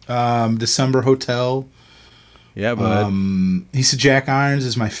YouTube. December Hotel. Yeah, bud. He said Jack Irons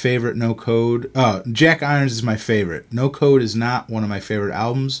is my favorite. No Code. Jack Irons is my favorite. No Code is not one of my favorite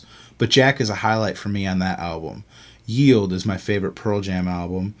albums, but Jack is a highlight for me on that album. Yield is my favorite Pearl Jam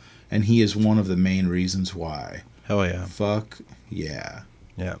album, and he is one of the main reasons why. Hell yeah. Fuck yeah.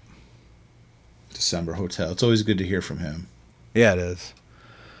 Yeah. December Hotel. It's always good to hear from him. Yeah, it is.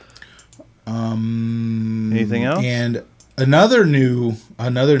 Anything else? And another new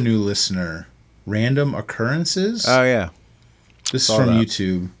listener, Random Occurrences. Oh yeah. This Saw is from that.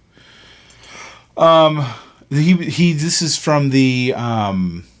 YouTube. This is from the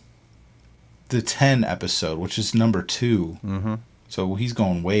 10 episode, which is number 2. Mm-hmm. So he's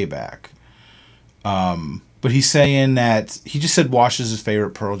going way back. But he's saying that he just said Wash is his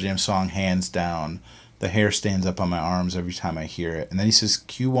favorite Pearl Jam song, hands down. The hair stands up on my arms every time I hear it. And then he says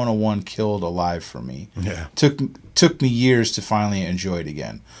Q101 killed Alive for me. Yeah. Took me years to finally enjoy it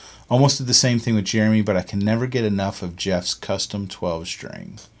again. Almost did the same thing with Jeremy, but I can never get enough of Jeff's custom 12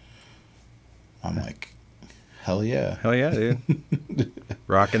 string. I'm like, hell yeah. Hell yeah, dude.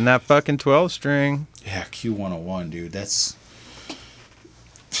 Rocking that fucking 12 string. Yeah, Q101, dude.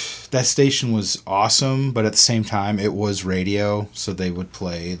 That station was awesome, but at the same time, it was radio, so they would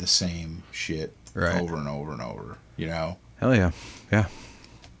play the same shit over and over and over, you know? Hell yeah. Yeah.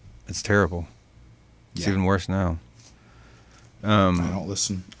 It's terrible. It's even worse now. I don't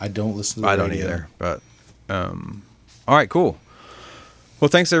listen to the radio. I don't either, but all right, cool. Well,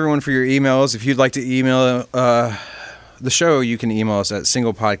 thanks everyone for your emails. If you'd like to email the show, you can email us at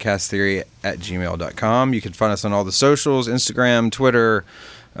singlepodcasttheory@gmail.com. You can find us on all the socials, Instagram, Twitter,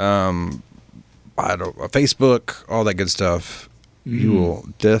 Facebook, all that good stuff. You will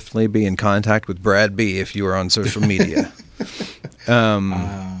definitely be in contact with Brad B if you are on social media.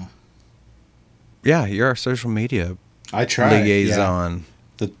 Yeah, you're our social media I try. liaison.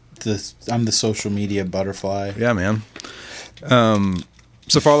 Yeah. I'm the social media butterfly. Yeah, man.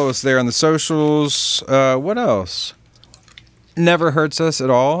 So follow us there on the socials. What else? Never hurts us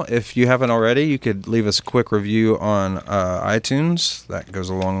at all. If you haven't already, you could leave us a quick review on iTunes. That goes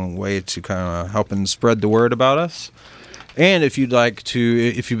a long way to kind of helping spread the word about us. And if you'd like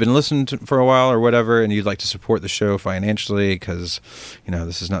to, if you've been listening for a while or whatever, and you'd like to support the show financially, because, you know,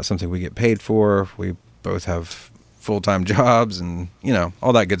 this is not something we get paid for. We both have full-time jobs and, you know,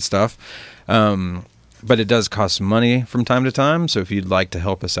 all that good stuff. But it does cost money from time to time. So if you'd like to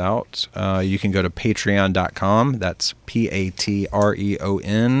help us out, you can go to patreon.com. That's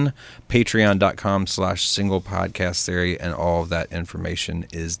Patreon, patreon.com/singlepodcasttheory. And all of that information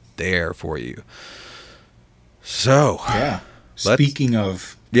is there for you. So, yeah. Speaking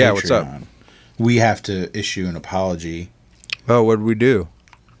of Patreon, yeah, what's up? We have to issue an apology. Oh, what did we do?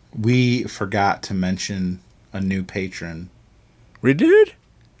 We forgot to mention a new patron. We did?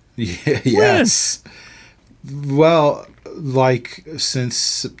 Yeah, yes. Well, like since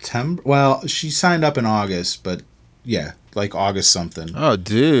September. Well, she signed up in August, but yeah, like August something. Oh,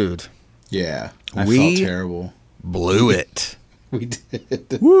 dude. Yeah, I felt terrible. Blew it. We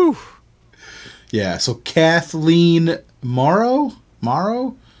did. Woo. Yeah, so Kathleen Morrow?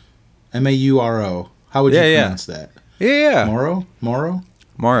 Mauro? M-A-U-R-O. How would you pronounce that? Yeah. Morrow,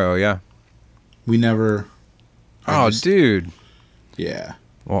 yeah. We never... dude. Yeah.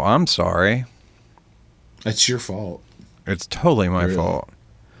 Well, I'm sorry. That's your fault. It's totally my fault.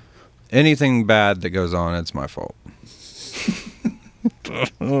 Anything bad that goes on, it's my fault.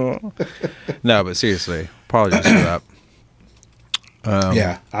 No, but seriously, apologies for that.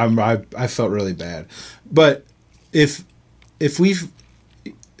 Yeah, I felt really bad, but if we've,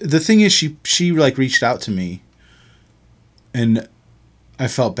 the thing is, she like reached out to me, and I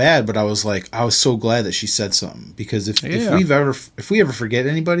felt bad, but I was so glad that she said something, because if we ever forget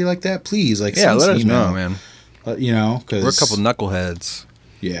anybody like that, please let us know, man. You know, because we're a couple knuckleheads.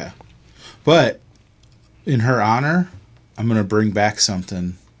 Yeah, but in her honor, I'm gonna bring back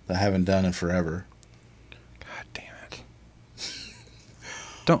something that I haven't done in forever.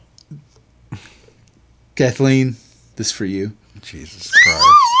 Kathleen, this is for you. Jesus Christ.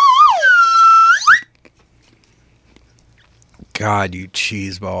 God, you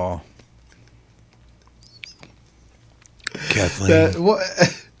cheeseball. Kathleen,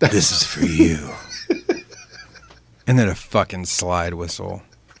 this is for you. And then a fucking slide whistle.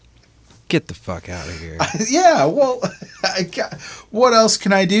 Get the fuck out of here. Yeah, well, what else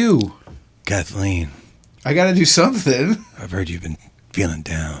can I do? Kathleen, I got to do something. I've heard you've been feeling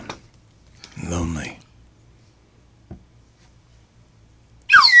down and lonely.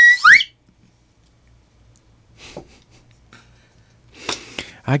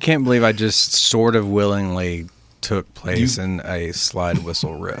 I can't believe I just sort of willingly took place in a slide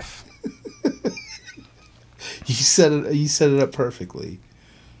whistle riff. You set it up perfectly.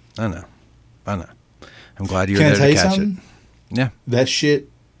 I know. I'm glad you were Can I there tell to you catch something? it. Yeah. That shit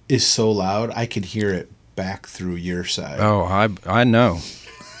is so loud, I could hear it back through your side. Oh, I know.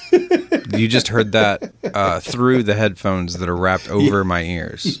 You just heard that through the headphones that are wrapped over my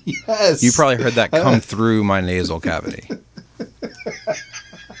ears. Yes. You probably heard that come through my nasal cavity.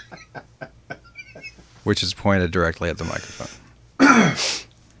 Which is pointed directly at the microphone.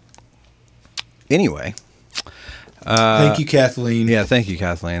 Anyway. Thank you, Kathleen. Yeah, thank you,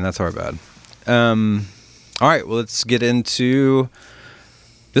 Kathleen. That's our bad. All right, well, let's get into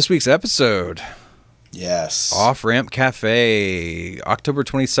this week's episode. Yes. Off Ramp Cafe, October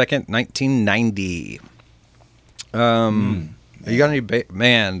 22nd, 1990. You got any...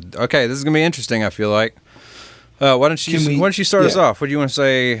 Man, okay, this is going to be interesting, I feel like. Why don't you start us off? What do you want to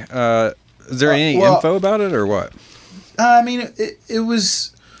say? Is there any info about it or what? I mean, it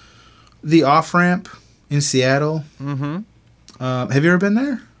was the Off Ramp in Seattle. Mm-hmm. Have you ever been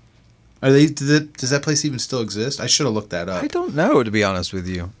there? Does that place even still exist? I should have looked that up. I don't know, to be honest with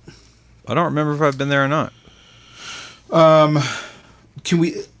you. I don't remember if I've been there or not. Can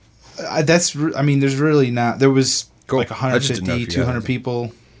we... there's really not... There was Cool. like I just didn't know 150, if you had 200 any.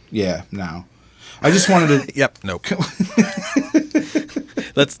 people. Yeah, no. I just wanted to... Yep, nope.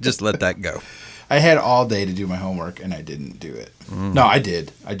 Let's just let that go. I had all day to do my homework, and I didn't do it. No, I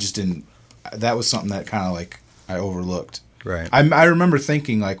did. I just didn't... That was something that kind of like I overlooked. Right. I remember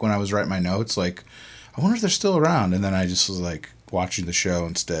thinking, like, when I was writing my notes, like, I wonder if they're still around. And then I just was, like, watching the show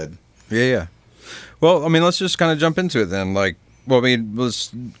instead. Yeah. Well, I mean, let's just kind of jump into it then. Like, well, I mean,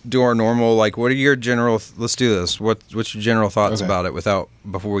 let's do our normal, like, what are your general... Let's do this. What's your general thoughts about it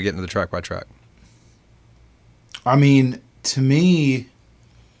before we get into the track by track? I mean, to me,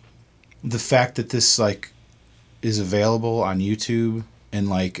 the fact that this, like, is available on YouTube and,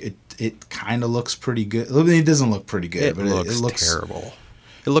 like, it kind of looks pretty good. I mean, it doesn't look pretty good, but it looks terrible.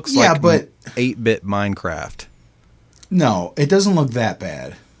 It looks yeah, like but 8-bit Minecraft. No, it doesn't look that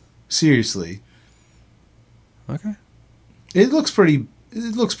bad. Seriously. Okay. It looks pretty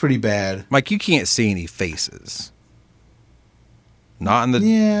bad. Mike, you can't see any faces. Not on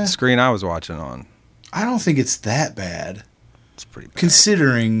the screen I was watching on. I don't think it's that bad. It's pretty bad.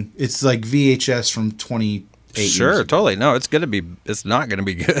 Considering it's like VHS from 28 years ago. Totally. No, it's not gonna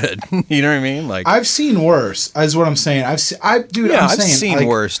be good. You know what I mean? Like, I've seen worse, is what I'm saying. I've seen like,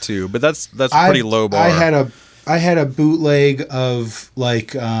 worse too, but that's pretty low bar. I had a bootleg of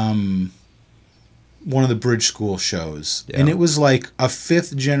like one of the Bridge School shows, and it was like a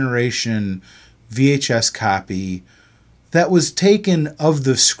 5th generation VHS copy that was taken of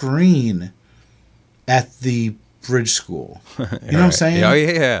the screen at the Bridge School. You know what I'm saying?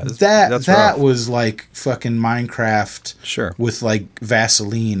 Yeah. That rough. was like fucking Minecraft. Sure. With like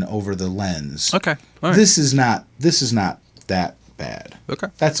Vaseline over the lens. Okay. All right. This is not that bad. Okay.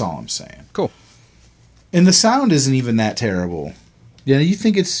 That's all I'm saying. Cool. And the sound isn't even that terrible. Yeah, you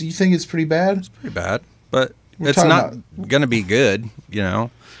think it's pretty bad? It's pretty bad, but We're it's talking not about- gonna be good. You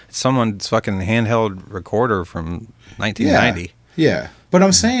know, it's someone's fucking handheld recorder from 1990. Yeah. But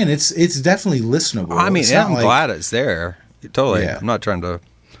I'm saying it's definitely listenable. I mean, It's yeah, not I'm like- glad it's there. Totally. Yeah. I'm not trying to.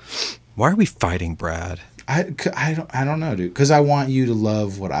 Why are we fighting, Brad? I don't know, dude. Because I want you to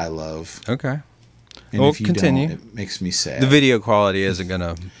love what I love. Okay. And Well, if you continue. don't, it makes me sad. The video quality isn't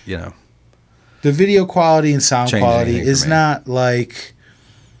gonna, The video quality and sound Change quality anything is for me. not like,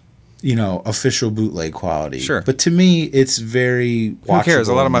 official bootleg quality. Sure. But to me, it's very watchable. Who cares?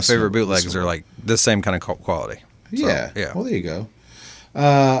 A lot of and my favorite listenable. bootlegs are like the same kind of quality. So, Yeah. Yeah. Well, there you go.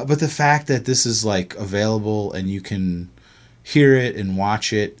 But the fact that this is like available and you can hear it and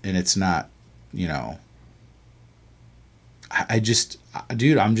watch it, and it's not, I'm just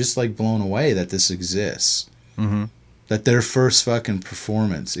like blown away that this exists. Mm-hmm. That their first fucking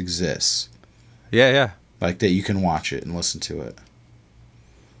performance exists. Yeah. Like that you can watch it and listen to it.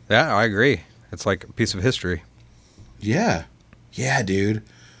 Yeah, I agree. It's like a piece of history. Yeah. Yeah, dude.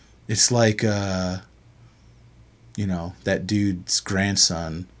 It's like, that dude's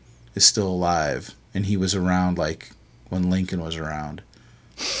grandson is still alive, and he was around, like, when Lincoln was around.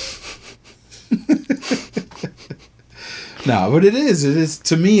 No, but it is,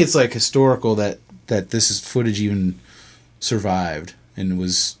 to me, it's, like, historical that this footage even survived and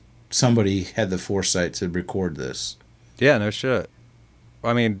was somebody had the foresight to record this. Yeah, no shit.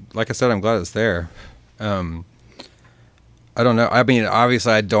 I mean, like I said, I'm glad it's there. I don't know. I mean,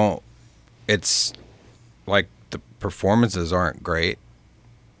 obviously, I don't. It's like the performances aren't great,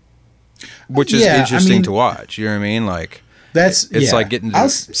 which is interesting to watch. You know what I mean? Like it's like getting to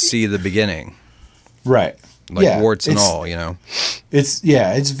see the beginning, right? Like warts and all. You know, it's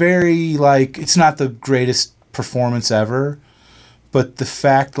very like it's not the greatest performance ever, but the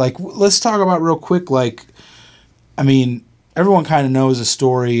fact like let's talk about real quick. Like, I mean. Everyone kind of knows a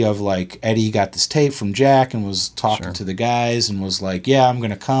story of like Eddie got this tape from Jack and was talking to the guys and was like, yeah, I'm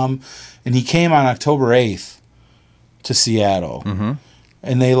going to come. And he came on October 8th to Seattle. Mm-hmm.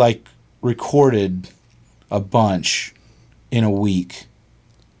 And they like recorded a bunch in a week.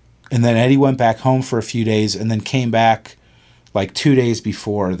 And then Eddie went back home for a few days and then came back like 2 days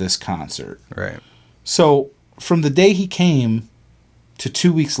before this concert. Right. So from the day he came to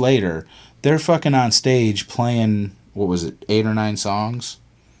 2 weeks later, they're fucking on stage playing... What was it, 8 or 9 songs?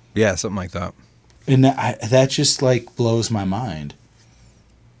 Yeah, something like that. And that just like blows my mind.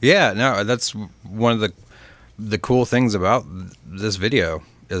 Yeah, no, that's one of the cool things about this video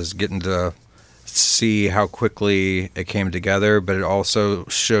is getting to see how quickly it came together, but it also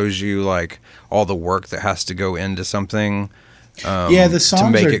shows you like all the work that has to go into something. The songs to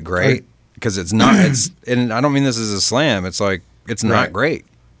make it great because it's not. And I don't mean this as a slam. It's like it's not great.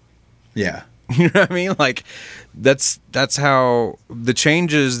 Yeah. You know what I mean? Like that's how the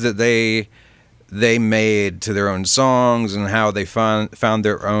changes that they made to their own songs and how they found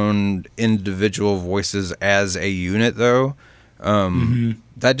their own individual voices as a unit though.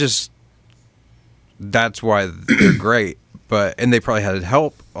 That's why they're great. And they probably had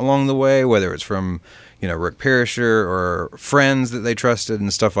help along the way, whether it's from, Rick Perisher or friends that they trusted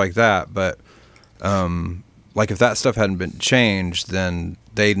and stuff like that. But like if that stuff hadn't been changed, then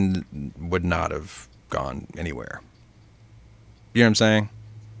they would not have gone anywhere. You know what I'm saying?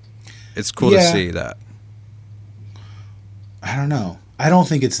 It's cool to see that. I don't know. I don't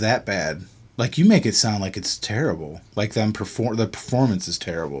think it's that bad. Like you make it sound like it's terrible. Like the performance is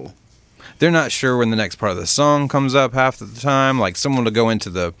terrible. They're not sure when the next part of the song comes up half the time. Like someone will go into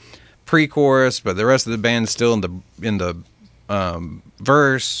the pre-chorus, but the rest of the band's still in the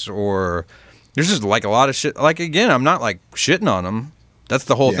verse, or there's just like a lot of shit. Like again, I'm not like shitting on them. That's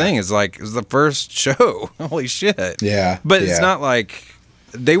the whole thing. Is like it was the first show. Holy shit. Yeah. But it's not like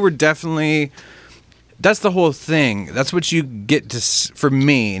they were definitely. That's the whole thing. That's what you get to. For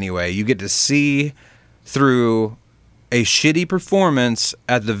me, anyway, you get to see through a shitty performance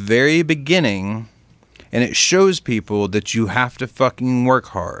at the very beginning, and it shows people that you have to fucking work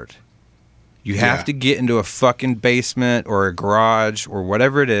hard. You have to get into a fucking basement or a garage or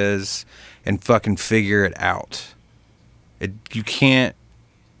whatever it is and fucking figure it out. You can't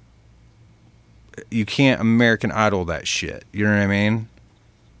American Idol that shit. You know what I mean?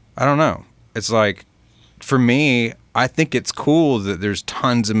 I don't know. It's like, for me, I think it's cool that there's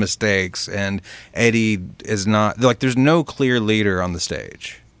tons of mistakes and Eddie is not, like, there's no clear leader on the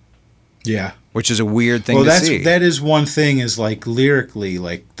stage. Yeah. Which is a weird thing to see. That is one thing is, like, lyrically,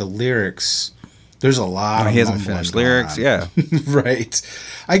 like, the lyrics, there's a lot of he hasn't finished lyrics, yeah. Right.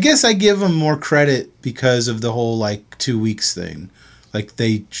 I guess I give him more credit because of the whole, like, 2 weeks thing. Like,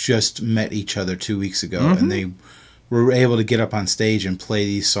 they just met each other 2 weeks ago, and they were able to get up on stage and play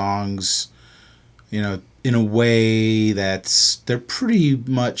these songs, in a way that's, they're pretty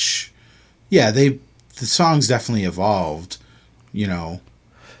much, the songs definitely evolved,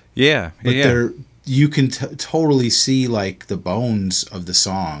 Yeah, but you can totally see like the bones of the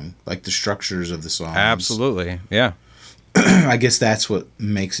song, like the structures of the song. Absolutely, yeah. I guess that's what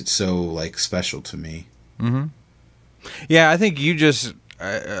makes it so like special to me. Mm-hmm. Yeah, I think you just.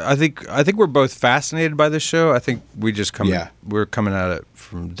 I think we're both fascinated by this show. I think we just we're coming at it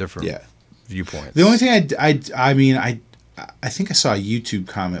from different viewpoints. The only thing I think I saw a YouTube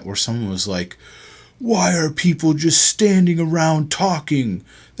comment where someone was like, "Why are people just standing around talking?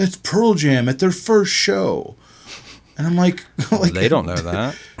 That's Pearl Jam at their first show." And I'm like they don't know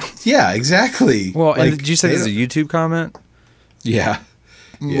that. Yeah, exactly. Well, and did you say this is a YouTube comment? Yeah.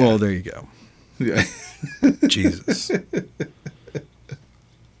 Well, there you go. Yeah. Jesus.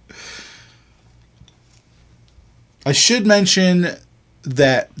 I should mention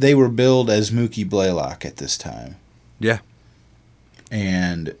that they were billed as Mookie Blaylock at this time. Yeah.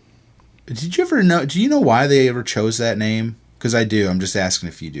 And did you ever know? Do you know why they ever chose that name? Because I do. I'm just asking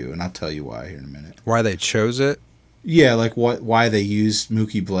if you do, and I'll tell you why here in a minute. Why they chose it? Yeah, like why they used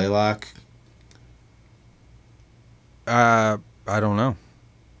Mookie Blaylock? I don't know.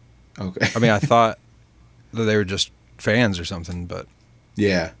 Okay. I mean, I thought that they were just fans or something, but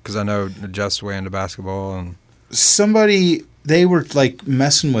Yeah. Because I know Jeff's way into basketball. And Somebody, they were like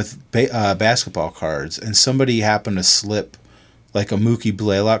messing with basketball cards, and somebody happened to slip like a Mookie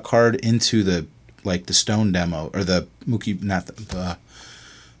Blaylock card into the Stone demo, or the Mookie, not the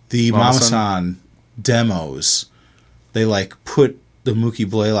Mama-san demos. They like put the Mookie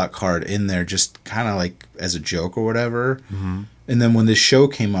Blaylock card in there just kind of like as a joke or whatever. Mm-hmm. And then when this show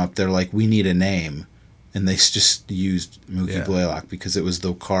came up, they're like, we need a name. And they just used Mookie Blaylock because it was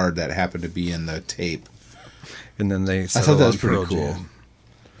the card that happened to be in the tape. And then they I thought that was pretty cool. Jam.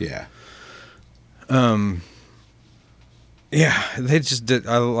 Yeah. Yeah, they just did.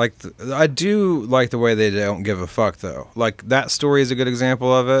 I do like the way they don't give a fuck, though. Like, that story is a good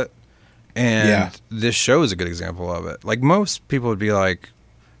example of it. And this show is a good example of it. Like, most people would be like,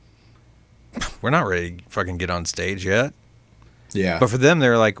 we're not ready to fucking get on stage yet. Yeah. But for them,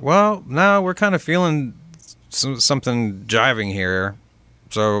 they're like, well, no, we're kind of feeling something jiving here.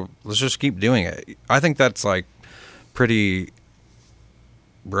 So let's just keep doing it. I think that's like pretty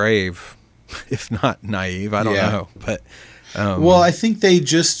brave, if not naive. I don't know. But well, I think they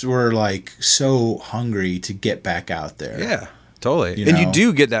just were like so hungry to get back out there. Yeah, totally. You and know? you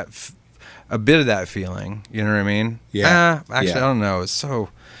do get that a bit of that feeling. You know what I mean? Yeah. Actually, I don't know. It's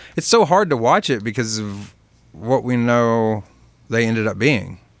so hard to watch it because of what we know they ended up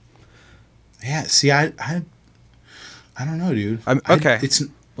being. Yeah. See, I don't know, dude. Okay.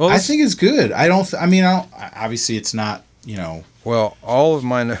 I think it's good. I don't. Obviously, it's not. You know. Well, all of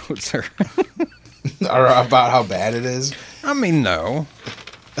my notes are about how bad it is. I mean, no.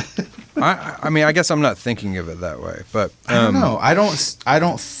 I mean, I guess I'm not thinking of it that way, but I don't know. I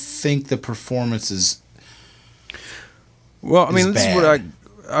don't think the performance is. Well, I mean, this is what I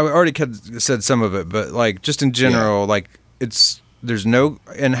already said some of it, but like just in general, like there's no,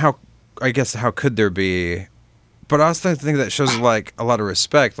 and how could there be? But I also think that shows like a lot of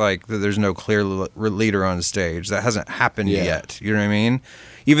respect, like that there's no clear leader on stage. That hasn't happened yet. You know what I mean?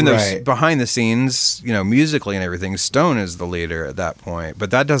 Even though behind the scenes, you know, musically and everything, Stone is the leader at that point,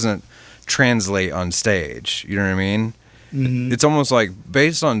 but that doesn't translate on stage. You know what I mean? Mm-hmm. It's almost like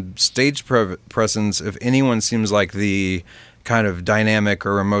based on stage presence, if anyone seems like the kind of dynamic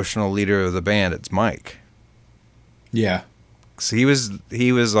or emotional leader of the band, it's Mike. Yeah. So he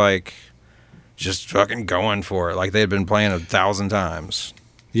was like just fucking going for it, like they had been playing 1,000 times.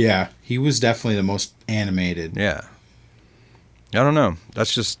 Yeah, he was definitely the most animated. Yeah. I don't know.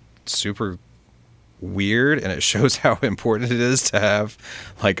 That's just super weird, and it shows how important it is to have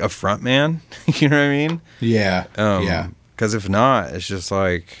like a front man. You know what I mean? Yeah. Yeah. Because if not, it's just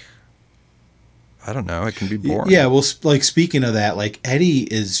like, I don't know. It can be boring. Yeah. Well, like speaking of that, like Eddie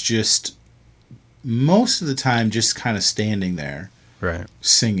is just most of the time just kind of standing there, right,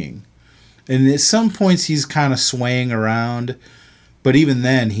 singing, and at some points he's kind of swaying around, but even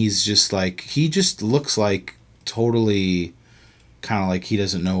then he just looks like totally kind of like he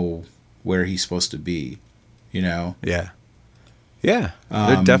doesn't know where he's supposed to be, you know? Yeah. Yeah.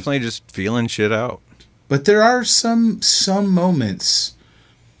 They're definitely just feeling shit out. But there are some moments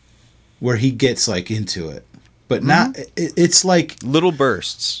where he gets like into it, but not. It's like little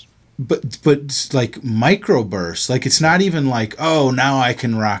bursts, but like micro bursts. Like it's not even like, oh, now I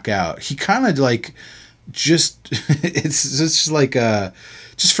can rock out. He kind of like just it's just like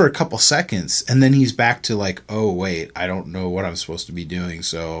just for a couple seconds, and then he's back to like, oh wait, I don't know what I'm supposed to be doing,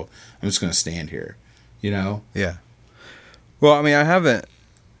 so I'm just gonna stand here, you know? Yeah. Well, I mean, I have it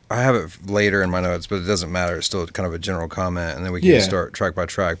later in my notes, but it doesn't matter. It's still kind of a general comment, and then we can start track by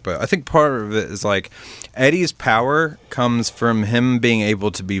track. But I think part of it is like Eddie's power comes from him being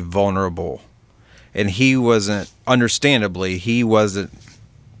able to be vulnerable, and he wasn't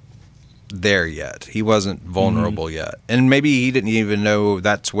there yet. He wasn't vulnerable yet, and maybe he didn't even know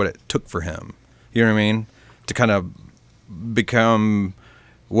that's what it took for him. You know what I mean? To kind of become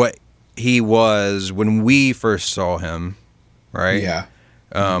what he was when we first saw him, right? Yeah.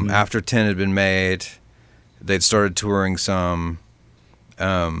 After 10 had been made, they'd started touring some.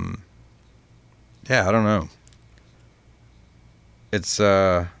 Yeah, I don't know. It's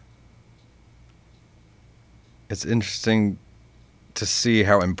interesting to see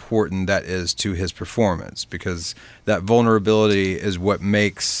how important that is to his performance, because that vulnerability is what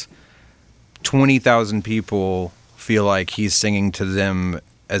makes 20,000 people feel like he's singing to them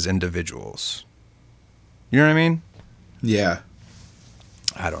as individuals. You know what I mean? Yeah.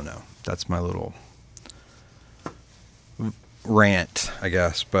 I don't know. That's my little rant, I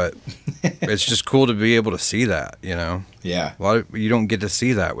guess, but it's just cool to be able to see that, you know? Yeah. You don't get to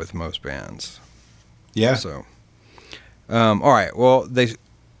see that with most bands. Yeah. So, all right. Well,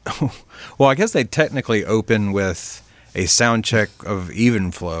 I guess they technically open with a sound check of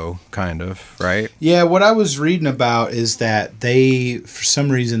Even Flow, kind of, right? Yeah, what I was reading about is that they, for some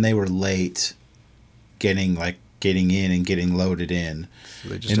reason, they were late getting in and getting loaded in, So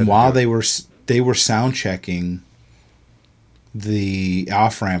they just had and to while do it. they were sound checking, the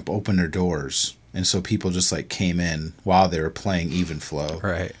off ramp opened their doors, and so people just like came in while they were playing Even Flow.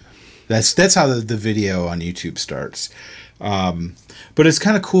 Right. That's how the video on YouTube starts. But it's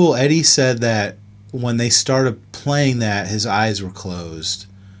kind of cool. Eddie said that when they started playing that, his eyes were closed,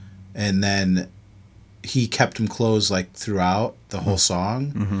 and then he kept them closed like throughout the whole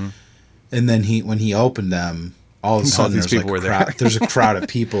song. Mm-hmm. And then when he opened them, all of a sudden these people were there. there's a crowd of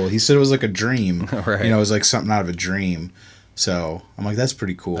people. He said it was like a dream. Right. You know, it was like something out of a dream. So I'm like, that's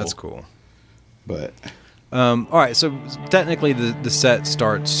pretty cool. That's cool. But All right, so technically the set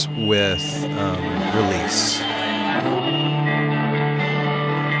starts with Release.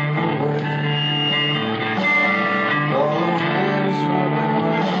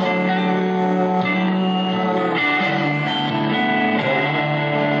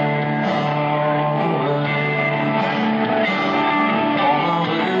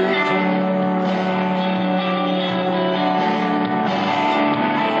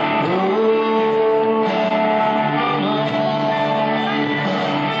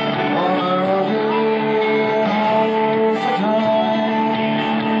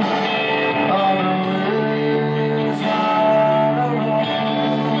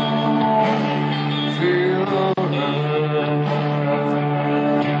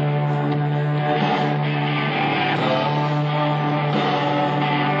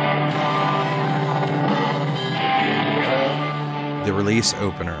 The Release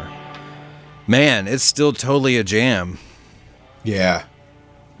opener. Man, it's still totally a jam. yeah,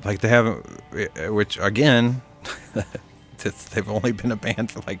 Like they haven't, which again, they've only been a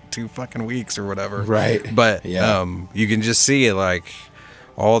band for like 2 fucking weeks or whatever. Right. But Yeah. you can just see like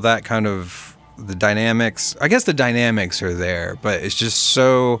all that kind of the dynamics. I guess the dynamics are there, but it's just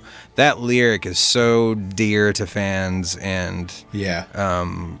so, that lyric is so dear to fans and yeah.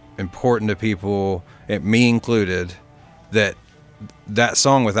 important to people, me included, that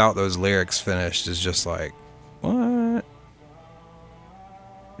song without those lyrics finished is just like, what?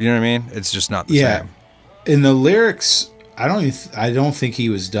 You know what I mean? It's just not the Yeah. same. In the lyrics, I don't think he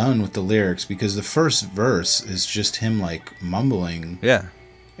was done with the lyrics, because the first verse is just him like mumbling Yeah.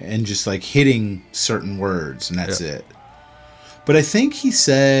 and just like hitting certain words, and that's Yeah. it. But I think he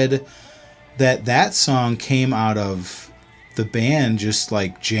said that song came out of the band just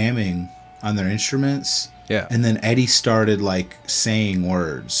like jamming on their instruments. Yeah. And then Eddie started like saying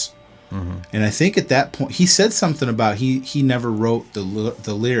words. Mm-hmm. And I think at that point he said something about he never wrote the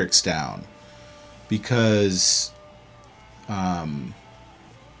lyrics down because I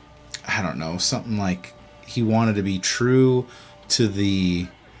don't know, something like he wanted to be true to the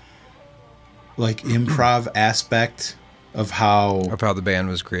like improv aspect of how Of how the band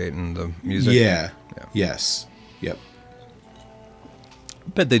was creating the music. yeah. Yeah. Yes. Yep. I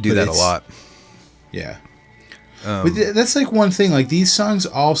bet they do But that a it's- lot. Yeah. But that's like one thing. Like these songs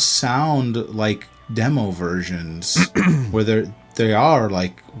all sound like demo versions, where they are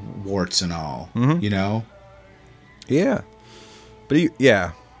like warts and all. Mm-hmm. You know. Yeah. But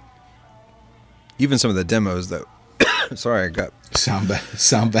yeah. Even some of the demos that sorry, I got Sound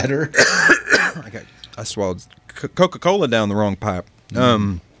better. I swallowed Coca-Cola down the wrong pipe.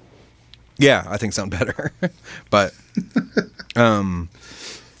 Yeah, I think sound better. But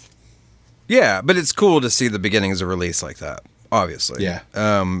yeah, but it's cool to see the beginnings of Release like that, obviously. Yeah.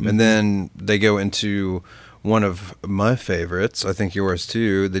 And then they go into one of my favorites, I think yours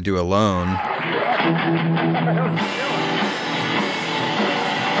too, they do Alone.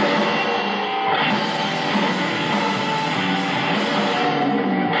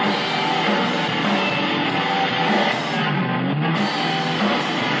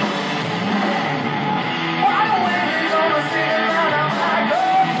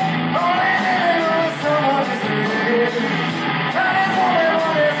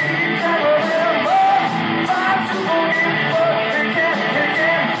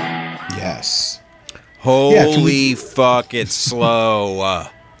 Yes. Holy fuck, it's slow.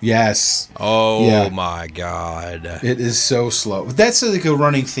 Yes. Oh Yeah. my god. It is so slow. That's like a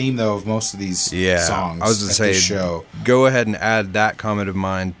running theme though of most of these Yeah, songs. I was gonna at say, the show. go ahead and add that comment of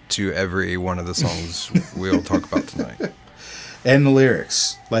mine to every one of the songs we'll talk about tonight. And the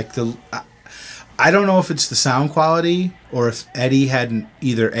lyrics, like I don't know if it's the sound quality or if Eddie hadn't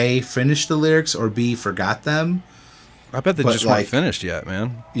either A, finished the lyrics, or B, forgot them. I bet they But, just like- weren't finished yet,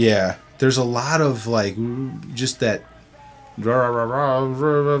 man. Yeah, there's a lot of like just that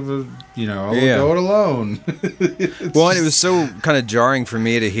you know, Yeah. go it alone. Well, and it was so kind of jarring for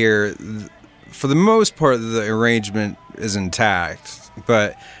me to hear. For the most part, the arrangement is intact,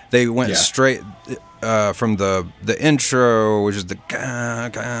 but they went straight from the intro, which is the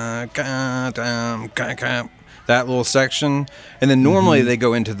that little section, and then normally they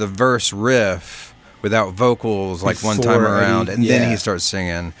go into the verse riff without vocals like one time Before around, Eddie- and then yeah. he starts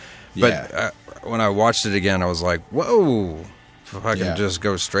singing. But when I watched it again, I was like, "Whoa! If I can just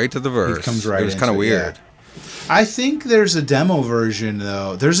go straight to the verse." It comes right It was kind of into it, weird. I think there's a demo version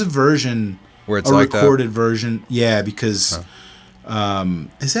though. There's a version Where it's a like that? recorded version. Yeah, because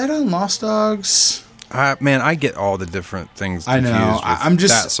is that on Lost Dogs? Man, I get all the different things I confused know. with I'm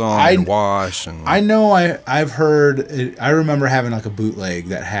just- that song I- and Wash and I know I've heard it, I remember having like a bootleg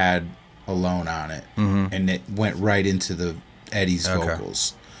that had Alone on it, and it went right into the Eddie's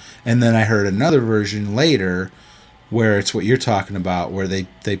vocals. And then I heard another version later where it's what you're talking about, where they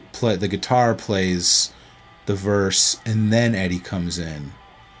play the guitar plays the verse and then Eddie comes in.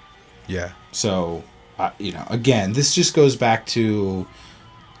 yeah. So, you know, again, this just goes back to,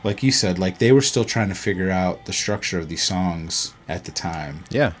 like you said, like they were still trying to figure out the structure of these songs at the time.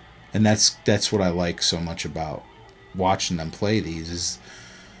 Yeah. And that's what I like so much about watching them play these, is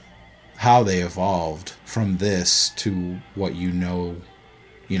how they evolved from this to what you know.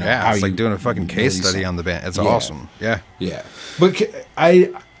 You know, Yeah, how it's like you doing a fucking know case these study songs. on the band. It's Yeah. awesome. Yeah. Yeah, but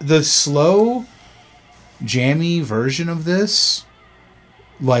the slow, jammy version of this,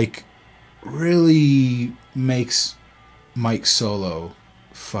 like, really makes Mike's solo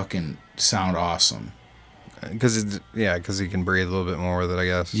fucking sound awesome. Because he can breathe a little bit more with it, I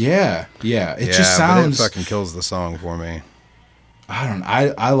guess. Yeah, it just sounds. But it fucking kills the song for me.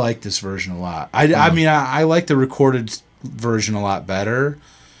 I like this version a lot. I mean, I like the recorded version a lot better,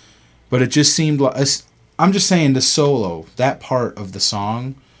 but it just seemed like, I'm just saying, the solo, that part of the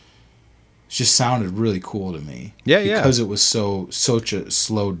song just sounded really cool to me. Yeah, because it was such a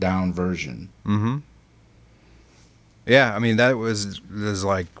slowed down version. Mm-hmm. Yeah, I mean that was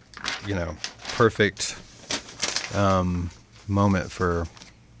like, you know, perfect moment for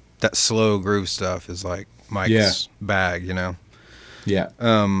that slow groove stuff. Is like Mike's bag, you know. Yeah.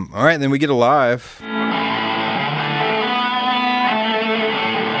 All right, then we get Alive.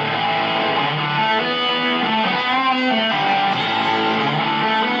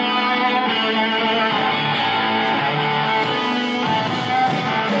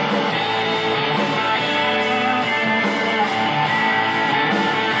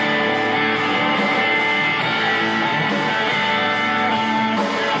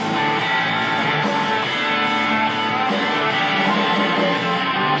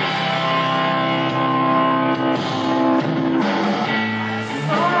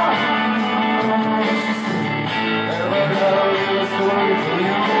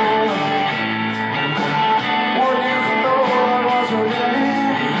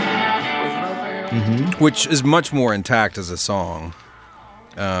 Which is much more intact as a song.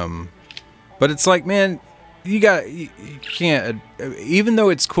 But it's like, man, you can't, even though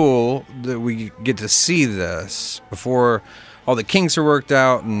it's cool that we get to see this before all the kinks are worked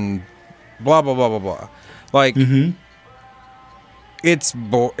out and blah, blah, blah, blah, blah. Like, it's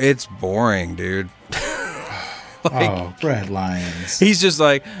boring, dude. Brad Lyons. He's just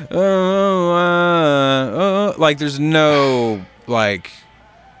like, like there's no, like,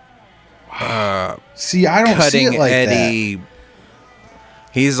 see, I don't see cutting it like Eddie.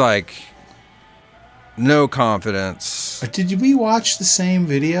 He's like, no confidence. that. Did we watch the same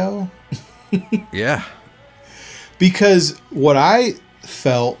video? Yeah. Because what I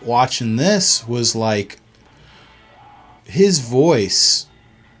felt watching this was like, his voice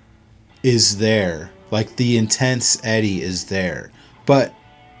is there. Like, the intense Eddie is there. But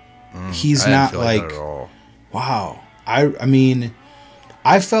he's I didn't not feel like, that at all. wow. I mean,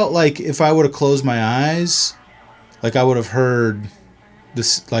 I felt like if I would have closed my eyes, like I would have heard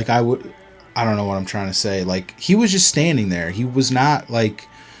this, like I don't know what I'm trying to say. Like, he was just standing there. He was not like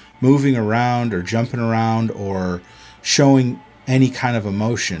moving around or jumping around or showing any kind of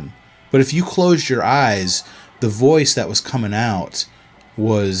emotion. But if you closed your eyes, the voice that was coming out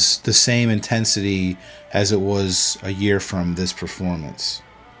was the same intensity as it was a year from this performance.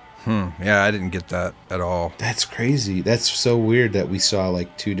 Yeah, I didn't get that at all. That's crazy. That's so weird that we saw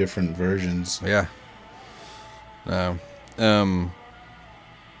like two different versions. Yeah. No.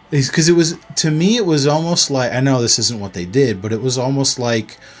 Because it was, to me, it was almost like, I know this isn't what they did, but it was almost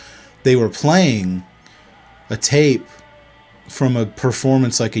like they were playing a tape from a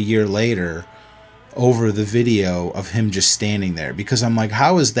performance like a year later over the video of him just standing there. Because I'm like,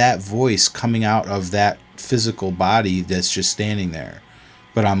 how is that voice coming out of that physical body that's just standing there.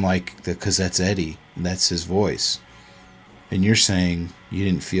 But I'm like, because that's Eddie. That's his voice. And you're saying you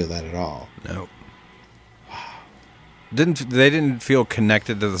didn't feel that at all. No. They didn't feel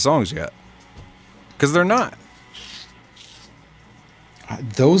connected to the songs yet. Because they're not.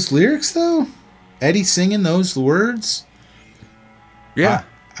 Those lyrics, though? Eddie singing those words? Yeah.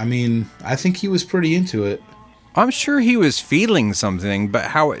 I mean, I think he was pretty into it. I'm sure he was feeling something, but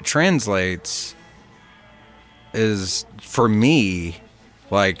how it translates is, for me,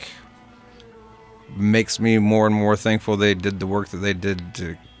 like, makes me more and more thankful they did the work that they did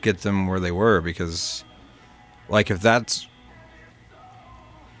to get them where they were, because, like, if that's...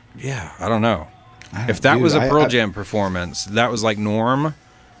 Yeah, I don't know. If that was a Pearl Jam performance, that was like Norm,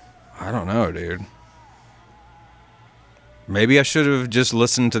 I don't know, dude. Maybe I should have just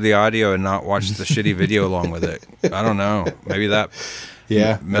listened to the audio and not watched the shitty video along with it. I don't know. Maybe that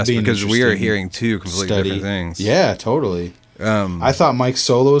messed, because we are hearing two completely different things. Yeah, totally. I thought Mike's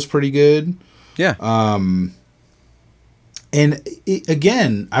solo was pretty good. Yeah. And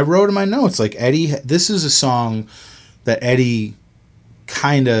again, I wrote in my notes, like, Eddie, this is a song that Eddie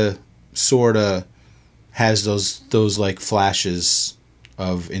kind of, sort of has those like flashes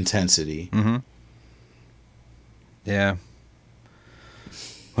of intensity. Mm-hmm. Yeah.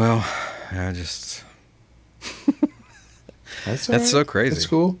 Well, I just... That's so crazy. That's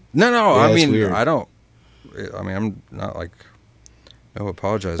cool. No, Yeah, I mean, weird. I'm not like... No,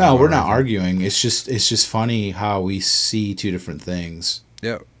 apologize. No, we're not arguing. It's just funny how we see two different things.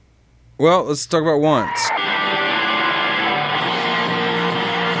 Yeah. Well, let's talk about Once.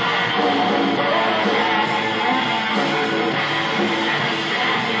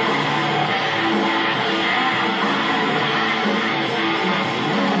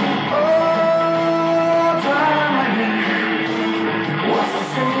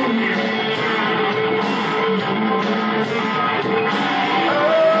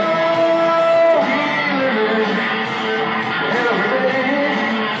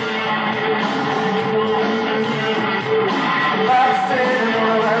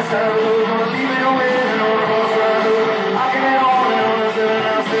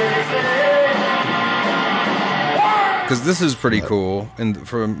 Because this is pretty cool, and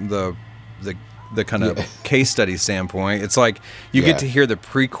from the kind of case study standpoint, it's like you get to hear the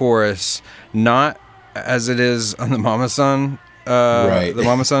pre-chorus not as it is on the Mama Son, Right. the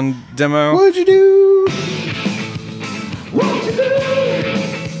Mama Son demo. What'd you do? What'd you do?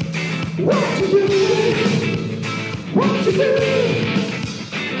 What'd you do? What'd you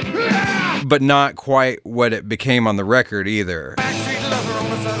do? But not quite what it became on the record either. Backstreet lover on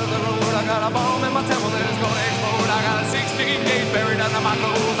the side of the road. I got a bomb in my temple that is gonna explode. I got a 16 gauge buried under my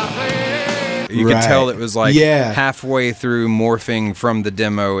clothes. I play. You could tell it was like Yeah. halfway through morphing from the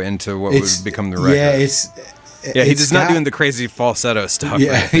demo into what would become the record. Yeah, He's just not doing the crazy falsetto stuff or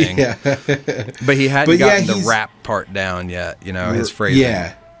anything. Yeah. But he hadn't gotten the he's- rap part down yet, you know, his phrasing.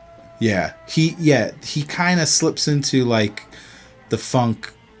 Yeah. He kind of slips into like the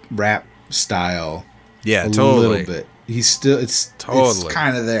funk rap style. Yeah, a totally. little bit. He's still it's Totally.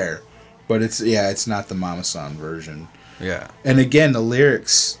 kind of there, but it's not the Mama Son version. Yeah. And again, the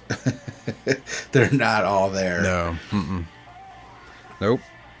lyrics, they're not all there. No. Nope.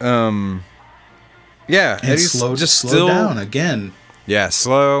 Yeah, And Eddie's slow still down again. Yeah,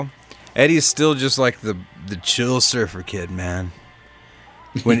 slow. Eddie's still just like the chill surfer kid, man.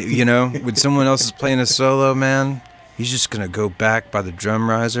 When when someone else is playing a solo, man, he's just gonna go back by the drum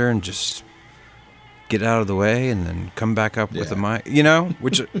riser and just get out of the way and then come back up with the mic,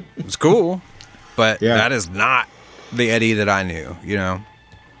 which was cool, but that is not the Eddie that I knew,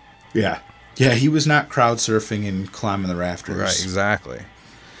 Yeah, he was not crowd surfing and climbing the rafters. Right, exactly.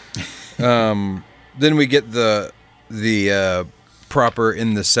 Then we get the proper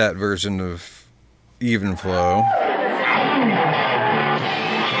in the set version of Even Flow.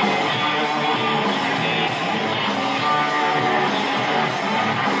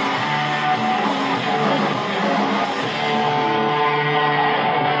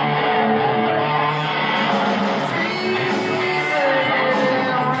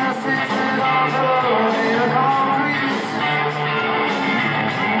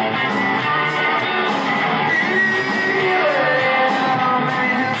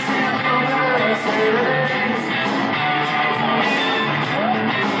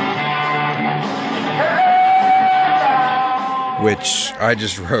 Which I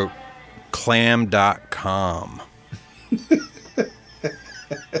just wrote clam.com.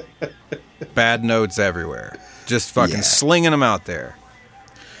 Bad notes everywhere. Just fucking slinging them out there.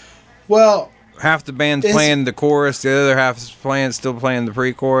 Well, half the band's playing the chorus, the other half is still playing the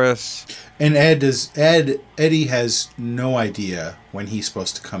pre-chorus. And Eddie has no idea when he's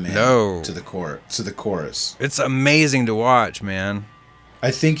supposed to come in to the chorus. It's amazing to watch, man.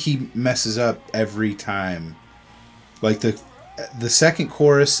 I think he messes up every time. Like the second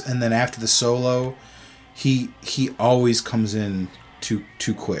chorus and then after the solo, he always comes in too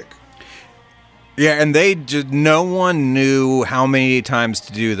quick. Yeah, and no one knew how many times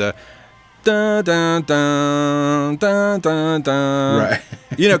to do the dun dun dun dun dun dun. Right.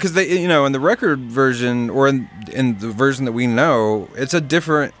 Because they, in the record version or in the version that we know, it's a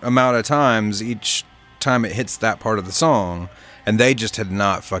different amount of times each time it hits that part of the song, and they just had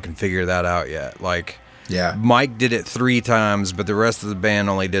not fucking figured that out yet. Like, yeah, Mike did it 3 times, but the rest of the band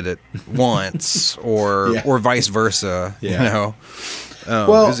only did it once, or vice versa. Yeah. It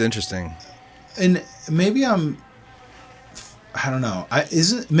was interesting. And maybe I don't know.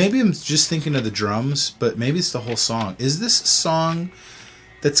 Maybe I'm just thinking of the drums, but maybe it's the whole song. Is this a song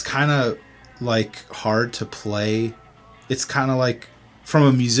that's kind of like hard to play? It's kind of like, from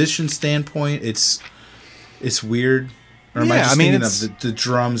a musician standpoint, it's weird. Or am I just thinking of the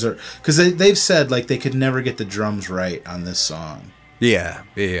drums? Because they've said like they could never get the drums right on this song. Yeah.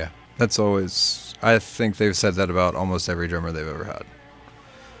 That's always. I think they've said that about almost every drummer they've ever had.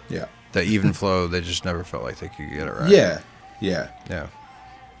 Yeah. The even flow, they just never felt like they could get it right. Yeah.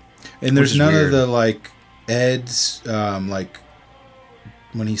 And there's none of the like Ed's like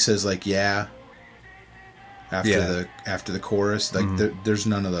when he says like after the chorus, like there's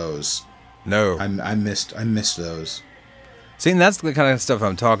none of those. No, I missed those. See, and that's the kind of stuff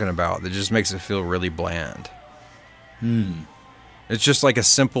I'm talking about. That just makes it feel really bland. It's just like a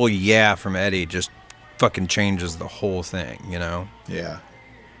simple from Eddie just fucking changes the whole thing, Yeah.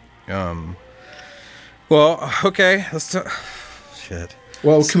 Well, okay. Let's shit.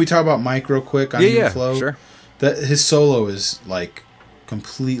 Well, can we talk about Mike real quick on Even Flow? Sure. That his solo is like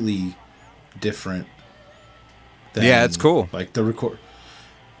completely different. Yeah, it's cool. Like the record.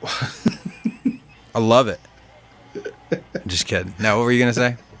 I love it. Just kidding. Now, what were you gonna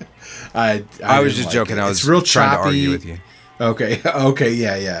say? I was just joking. It. I was It's real trying choppy. to argue with you. Okay,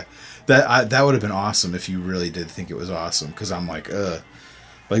 yeah. That would have been awesome if you really did think it was awesome. Because I'm like,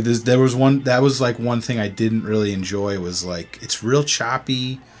 like this. There was one that was like one thing I didn't really enjoy was like it's real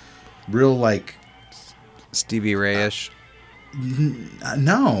choppy, real like Stevie Ray-ish.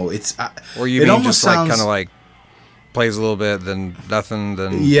 No, it's. Or you mean just like kind of like plays a little bit, then nothing,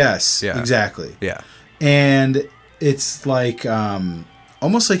 then yes, exactly. Yeah, and it's like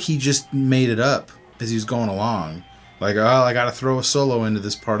almost like he just made it up as he was going along. Like, I got to throw a solo into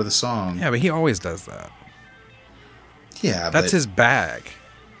this part of the song. Yeah, but he always does that. Yeah, that's his bag.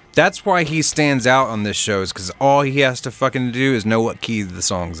 That's why he stands out on this show, is because all he has to fucking do is know what key the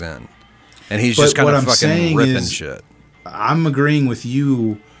song's in, and he's just kind of fucking ripping shit. I'm agreeing with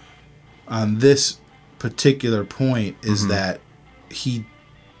you on this particular point. Is that he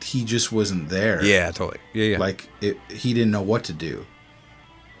just wasn't there? Yeah, totally. Yeah. Like he didn't know what to do.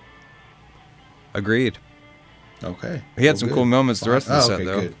 Agreed. Okay. He had some cool moments the rest of the set,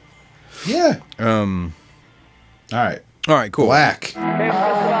 though. Good. Yeah. All right, cool. Black. It's just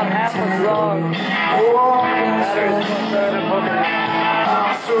about half a song.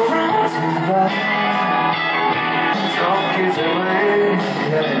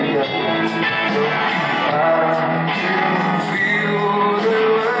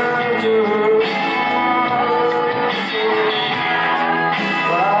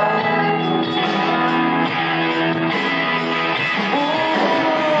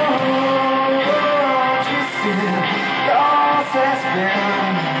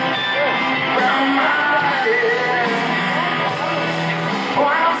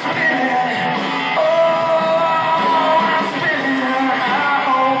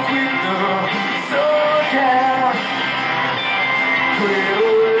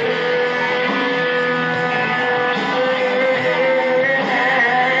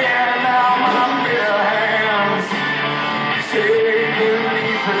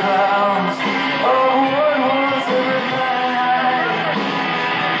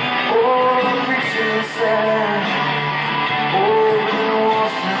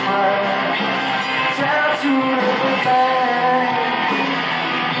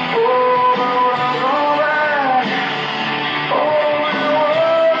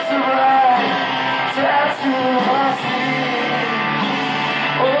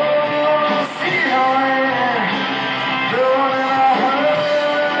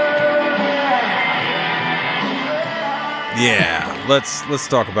 Yeah, let's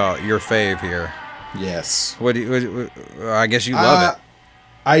talk about your fave here. Yes. What do you, I guess you love it.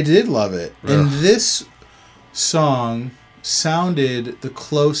 I did love it. Ugh. And this song sounded the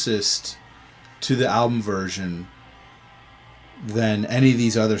closest to the album version than any of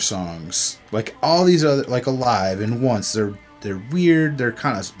these other songs. Like all these other, like Alive and Once, they're weird. They're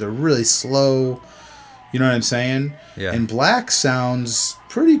really slow. You know what I'm saying? Yeah. And Black sounds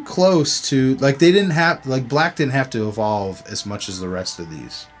pretty close to, like, Black didn't have to evolve as much as the rest of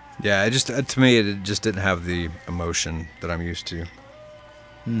these. Yeah, it just to me it just didn't have the emotion that I'm used to.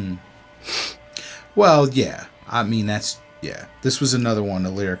 Well, yeah. I mean, this was another one. The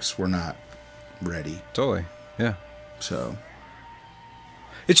lyrics were not ready. Totally. Yeah. So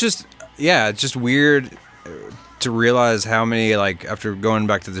It's just weird to realize how many, like, after going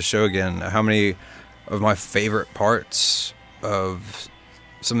back to the show again, how many of my favorite parts of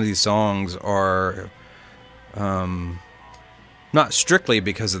some of these songs are not strictly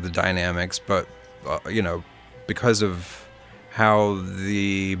because of the dynamics, but because of how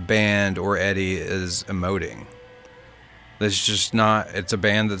the band or Eddie is emoting. It's a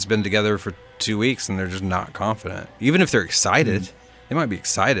band that's been together for 2 weeks and they're just not confident. Even if they're excited, they might be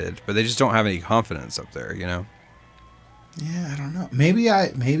excited, but they just don't have any confidence up there, you know? yeah, I don't know. Maybe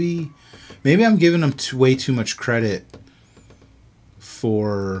I'm giving them way too much credit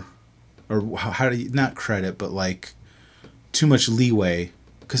for, or how do you, not credit, but like too much leeway.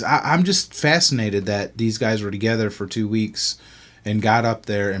 Because I'm just fascinated that these guys were together for 2 weeks and got up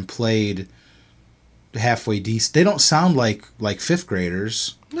there and played halfway decent. They don't sound like fifth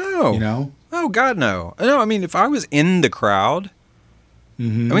graders. No. You know? Oh, God, no. No, I mean, if I was in the crowd,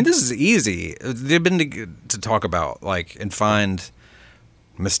 Mm-hmm. I mean, this is easy. They've been to talk about, like, and find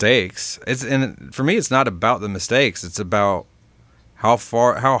mistakes. And for me, it's not about the mistakes. It's about how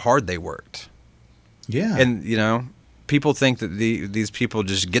hard they worked. Yeah. And, you know, people think that these people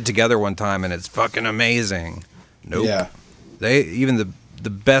just get together one time and it's fucking amazing. Nope. Yeah. Even the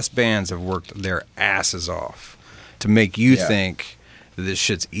best bands have worked their asses off to make you think that this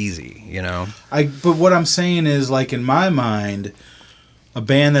shit's easy, you know? But what I'm saying is, like, in my mind, a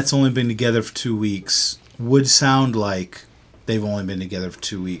band that's only been together for 2 weeks would sound like they've only been together for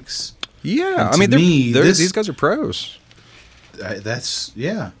 2 weeks. Yeah. And I mean, to me, these guys are pros. That's,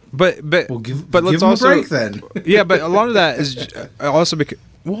 yeah. But Well, give let's them also a break then. yeah, but a lot of that is also because.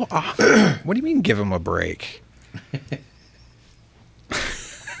 Well, what do you mean give them a break?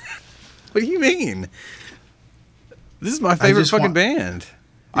 What do you mean? This is my favorite fucking band.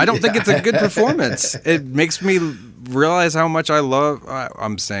 I don't think it's a good performance. It makes me realize how much I love.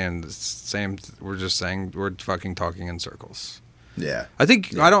 I'm saying the same. We're just saying we're fucking talking in circles. Yeah. I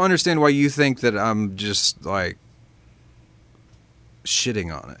don't understand why you think that I'm just like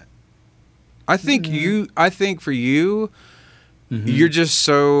shitting on it. I think for you, you're just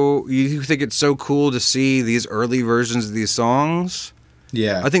you think it's so cool to see these early versions of these songs.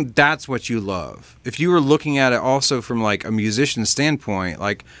 Yeah. I think that's what you love. If you were looking at it also from like a musician standpoint,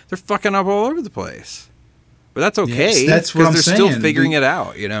 like they're fucking up all over the place. But that's okay. Yes, that's what I'm they're saying. still figuring it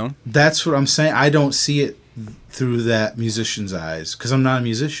out, you know? That's what I'm saying. I don't see it through that musician's eyes because I'm not a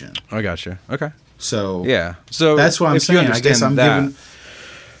musician. I gotcha. Okay. So yeah. So that's what I'm if you saying. I guess I'm that, giving.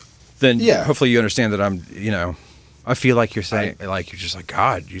 Then hopefully you understand that I'm, you know, I feel like you're saying, like you're just like,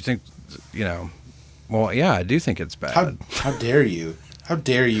 God, you think, you know, well, yeah, I do think it's bad. How dare you? How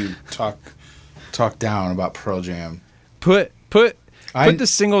dare you talk down about Pearl Jam? Put the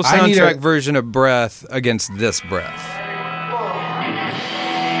single soundtrack version of Breath against this Breath.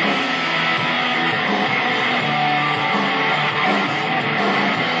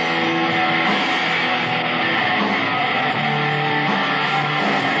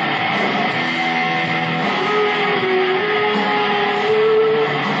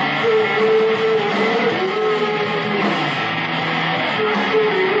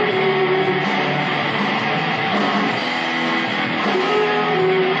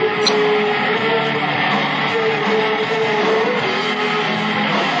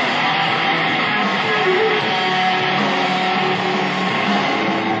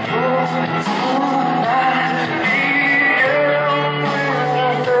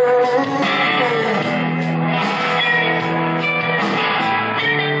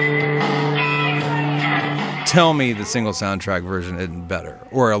 Tell me the single soundtrack version isn't better,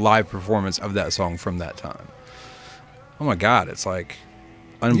 or a live performance of that song from that time. Oh my God, it's like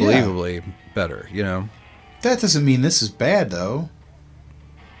unbelievably better, you know? That doesn't mean this is bad, though.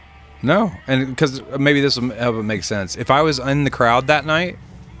 No, and because maybe this will help it make sense. If I was in the crowd that night,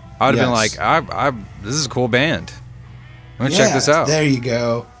 I would have been like, this is a cool band. I'm going to check this out. There you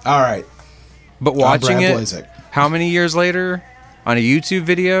go. All right. But watching Brad it, Blazek. how many years later, on a YouTube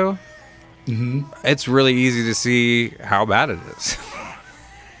video, it's really easy to see how bad it is.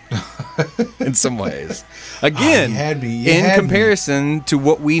 in some ways. Again, you had me. in comparison to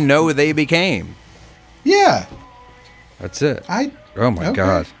what we know they became. Yeah. That's it. I my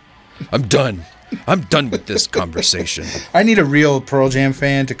God. I'm done. I'm done with this conversation. I need a real Pearl Jam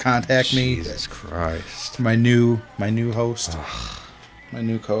fan to contact me. Jesus Christ. My new host. My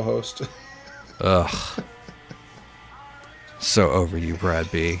new co-host. Ugh. So over you,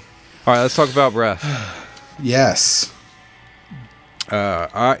 Brad B. All right, let's talk about breath. Yes. You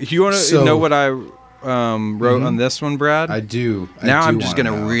want to know what I wrote on this one, Brad? I do. I'm just going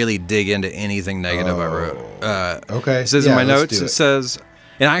to really dig into anything negative I wrote. Okay. It says in my notes, it says,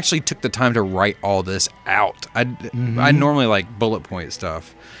 and I actually took the time to write all this out. I normally like bullet point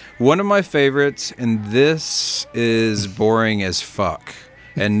stuff. One of my favorites, and this is boring as fuck,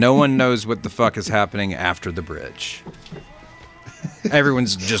 and no one knows what the fuck is happening after the bridge.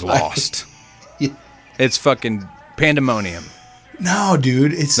 Everyone's just lost. It's fucking pandemonium. No,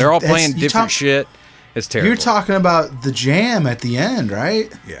 dude. They're all playing different shit. It's terrible. You're talking about the jam at the end,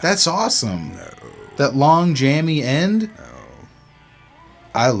 right? Yeah. That's awesome. No. That long jammy end? No.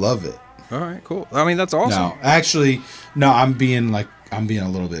 I love it. All right, cool. I mean, that's awesome. No, actually, I'm being a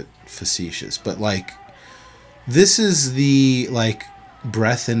little bit facetious, but like this is the like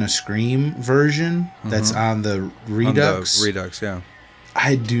Breath in a Scream version that's on the Redux. On the Redux, yeah.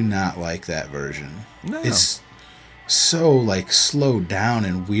 I do not like that version. No. It's so like slowed down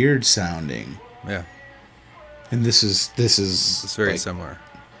and weird sounding. Yeah. And this is it's very like, similar.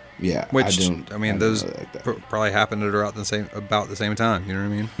 Yeah. Which those probably happened at about the same time, you know what I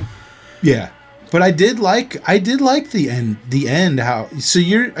mean? Yeah. But I did like the end how so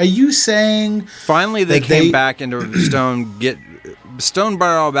are you saying finally they came back into Stone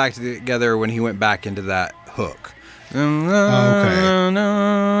brought it all back together when he went back into that hook.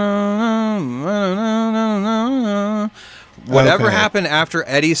 Whatever happened after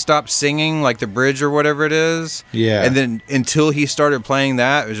Eddie stopped singing, like the bridge or whatever it is. Yeah. And then until he started playing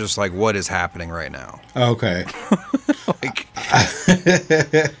that, it was just like, what is happening right now? Okay.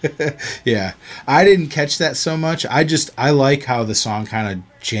 Yeah. I didn't catch that so much. I like how the song kind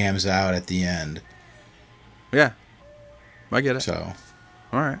of jams out at the end. Yeah. I get it. So.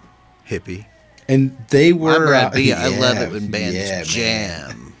 All right. Hippie. And they were. I'm Brad B. I love it when bands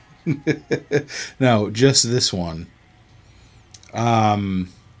jam. No, just this one.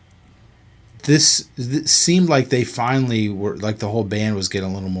 This seemed like they finally were like the whole band was getting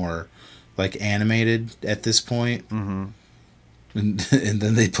a little more like animated at this point. Mm-hmm. And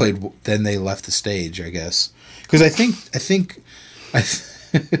then they played. Then they left the stage, I guess, because I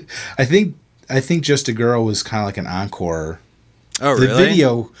think Just a Girl was kind of like an encore. Oh, the really?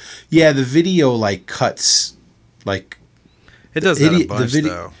 The video like cuts like it does that a bunch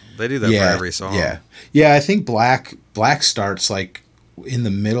though. They do that for every song. Yeah. I think Black starts like in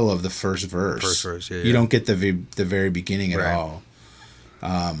the middle of the first verse. You don't get the very beginning at all.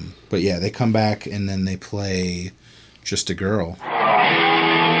 But yeah, they come back and then they play Just a Girl.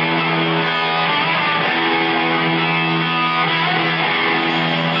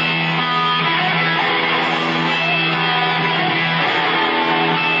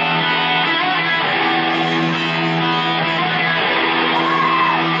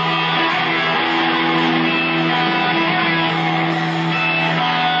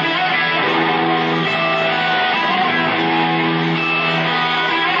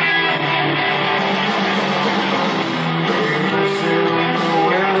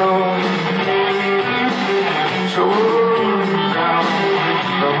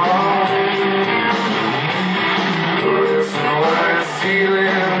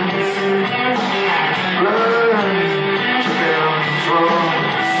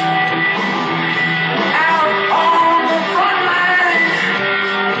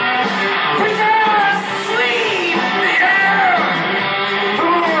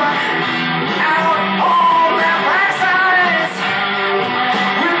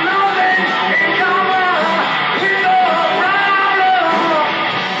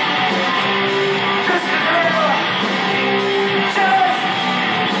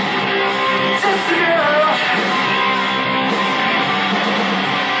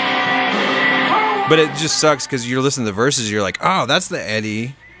 But it just sucks because you're listening to the verses, you're like, oh, that's the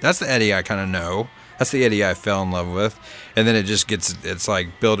Eddie. That's the Eddie I kind of know. That's the Eddie I fell in love with. And then it's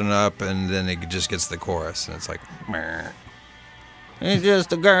like building up, and then it just gets the chorus, and it's like, meh. It's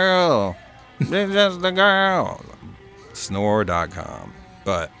just a girl. It's just a girl. Snore.com.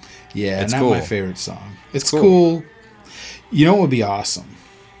 But yeah, it's not cool. My favorite song. It's cool. You know what would be awesome?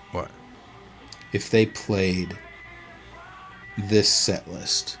 What? If they played this set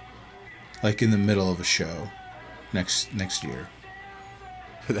list. Like in the middle of a show next year.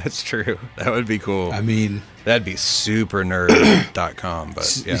 That's true. That would be cool. I mean, That'd be supernerd.com,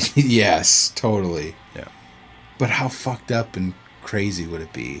 but yeah. yes, totally. Yeah. But how fucked up and crazy would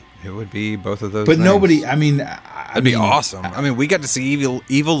it be? It would be both of those But things. nobody, I mean... That'd be awesome. I mean, we got to see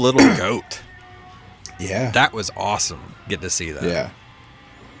evil little goat. Yeah. That was awesome. Get to see that. Yeah.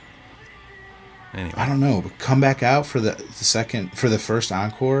 Anyway. I don't know, but come back out for the first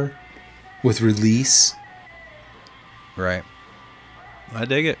encore with Release. Right. I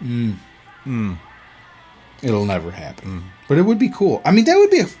dig it. It'll never happen. But it would be cool. I mean, that would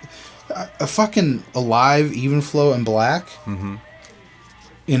be a fucking Alive, Even Flow, and Black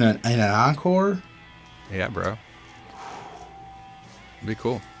in an encore. Yeah, bro. It'd be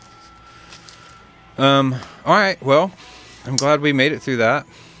cool. All right. Well, I'm glad we made it through that.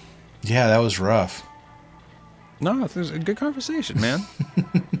 Yeah, that was rough. No, it was a good conversation, man.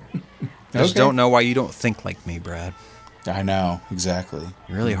 I just Okay. don't know why you don't think like me, Brad. I know, exactly.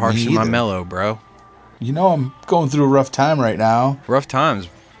 You're really harshing my either. mellow, bro. You know I'm going through a rough time right now. Rough times,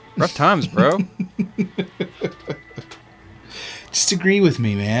 bro. Just agree with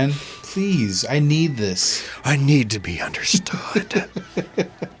me, man. Please, I need this. I need to be understood.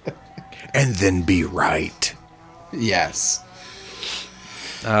 And then be right. Yes.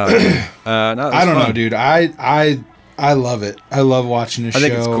 No, I don't know, dude. I love it. I love watching this show. I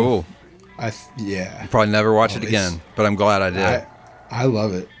think it's cool. Yeah. Probably never watch it Always. again, but I'm glad I did. I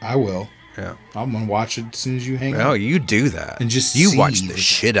love it. I will. Yeah. I'm gonna watch it as soon as you hang Oh, up. you do that. And just you see watch the the-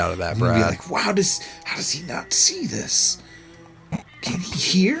 shit out of that, I'm gonna be Brad. like, wow, how does he not see this? Can he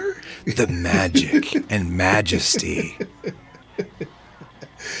hear? The magic and majesty.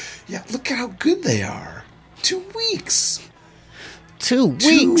 Yeah, look at how good they are. 2 weeks. 2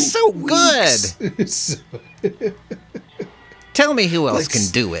 weeks, so good. So, Tell me who else Let's- can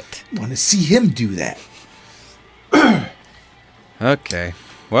do it. want to see him do that. Okay.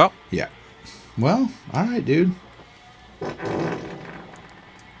 Well, Yeah. Well, all right, dude.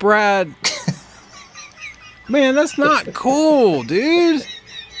 Brad. Man, that's not cool, dude.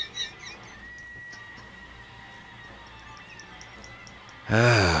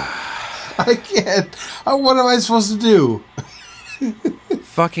 I can't. What am I supposed to do?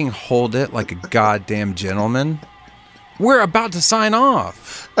 Fucking hold it like a goddamn gentleman. We're about to sign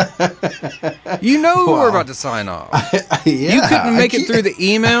off. You know we're about to sign off. Yeah, You couldn't I make it can't- through the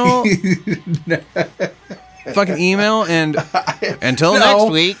email. Fucking email and until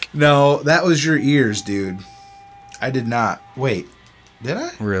next week. No, that was your ears, dude. I did not. Wait, did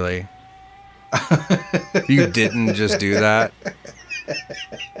I? Really? You didn't just do that?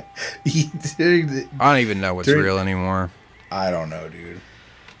 Dude, I don't even know what's During- real anymore. I don't know, dude.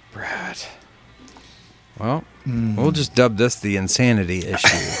 Brad. Well, we'll just dub this the insanity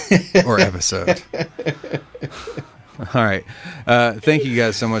issue or episode. All right. Thank you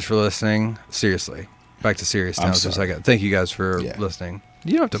guys so much for listening. Seriously. Back to serious now I'm for a sorry. second. Thank you guys for Yeah. listening.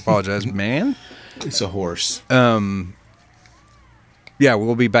 You don't have to apologize, man. It's a horse. Yeah,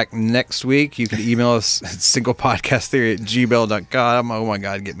 we'll be back next week. You can email us at singlepodcasttheory@gmail.com. Oh my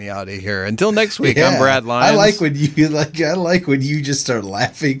God, get me out of here. Until next week, I'm Brad Lyons. I like when you just start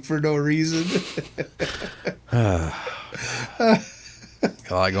laughing for no reason. A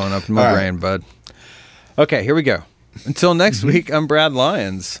lot going up in my All right. brain, bud. Okay, here we go. Until next week, I'm Brad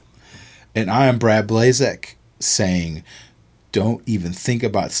Lyons. And I am Brad Blazek saying, don't even think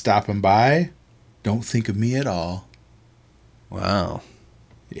about stopping by. Don't think of me at all. Wow.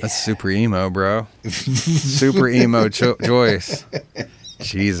 That's super emo, bro. Super emo Joyce.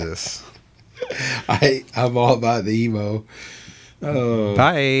 Jesus. I'm all about the emo. Oh,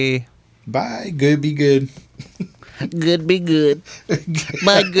 Bye. bye. Good, be good. Good be good.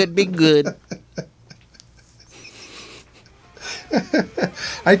 Bye, good be good.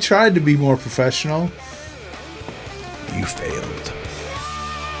 I tried to be more professional. You failed.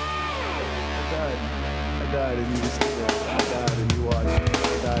 I died and you just I died and you watched.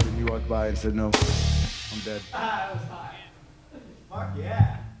 I died and you walked by and said no. I'm dead. Fuck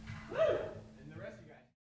yeah.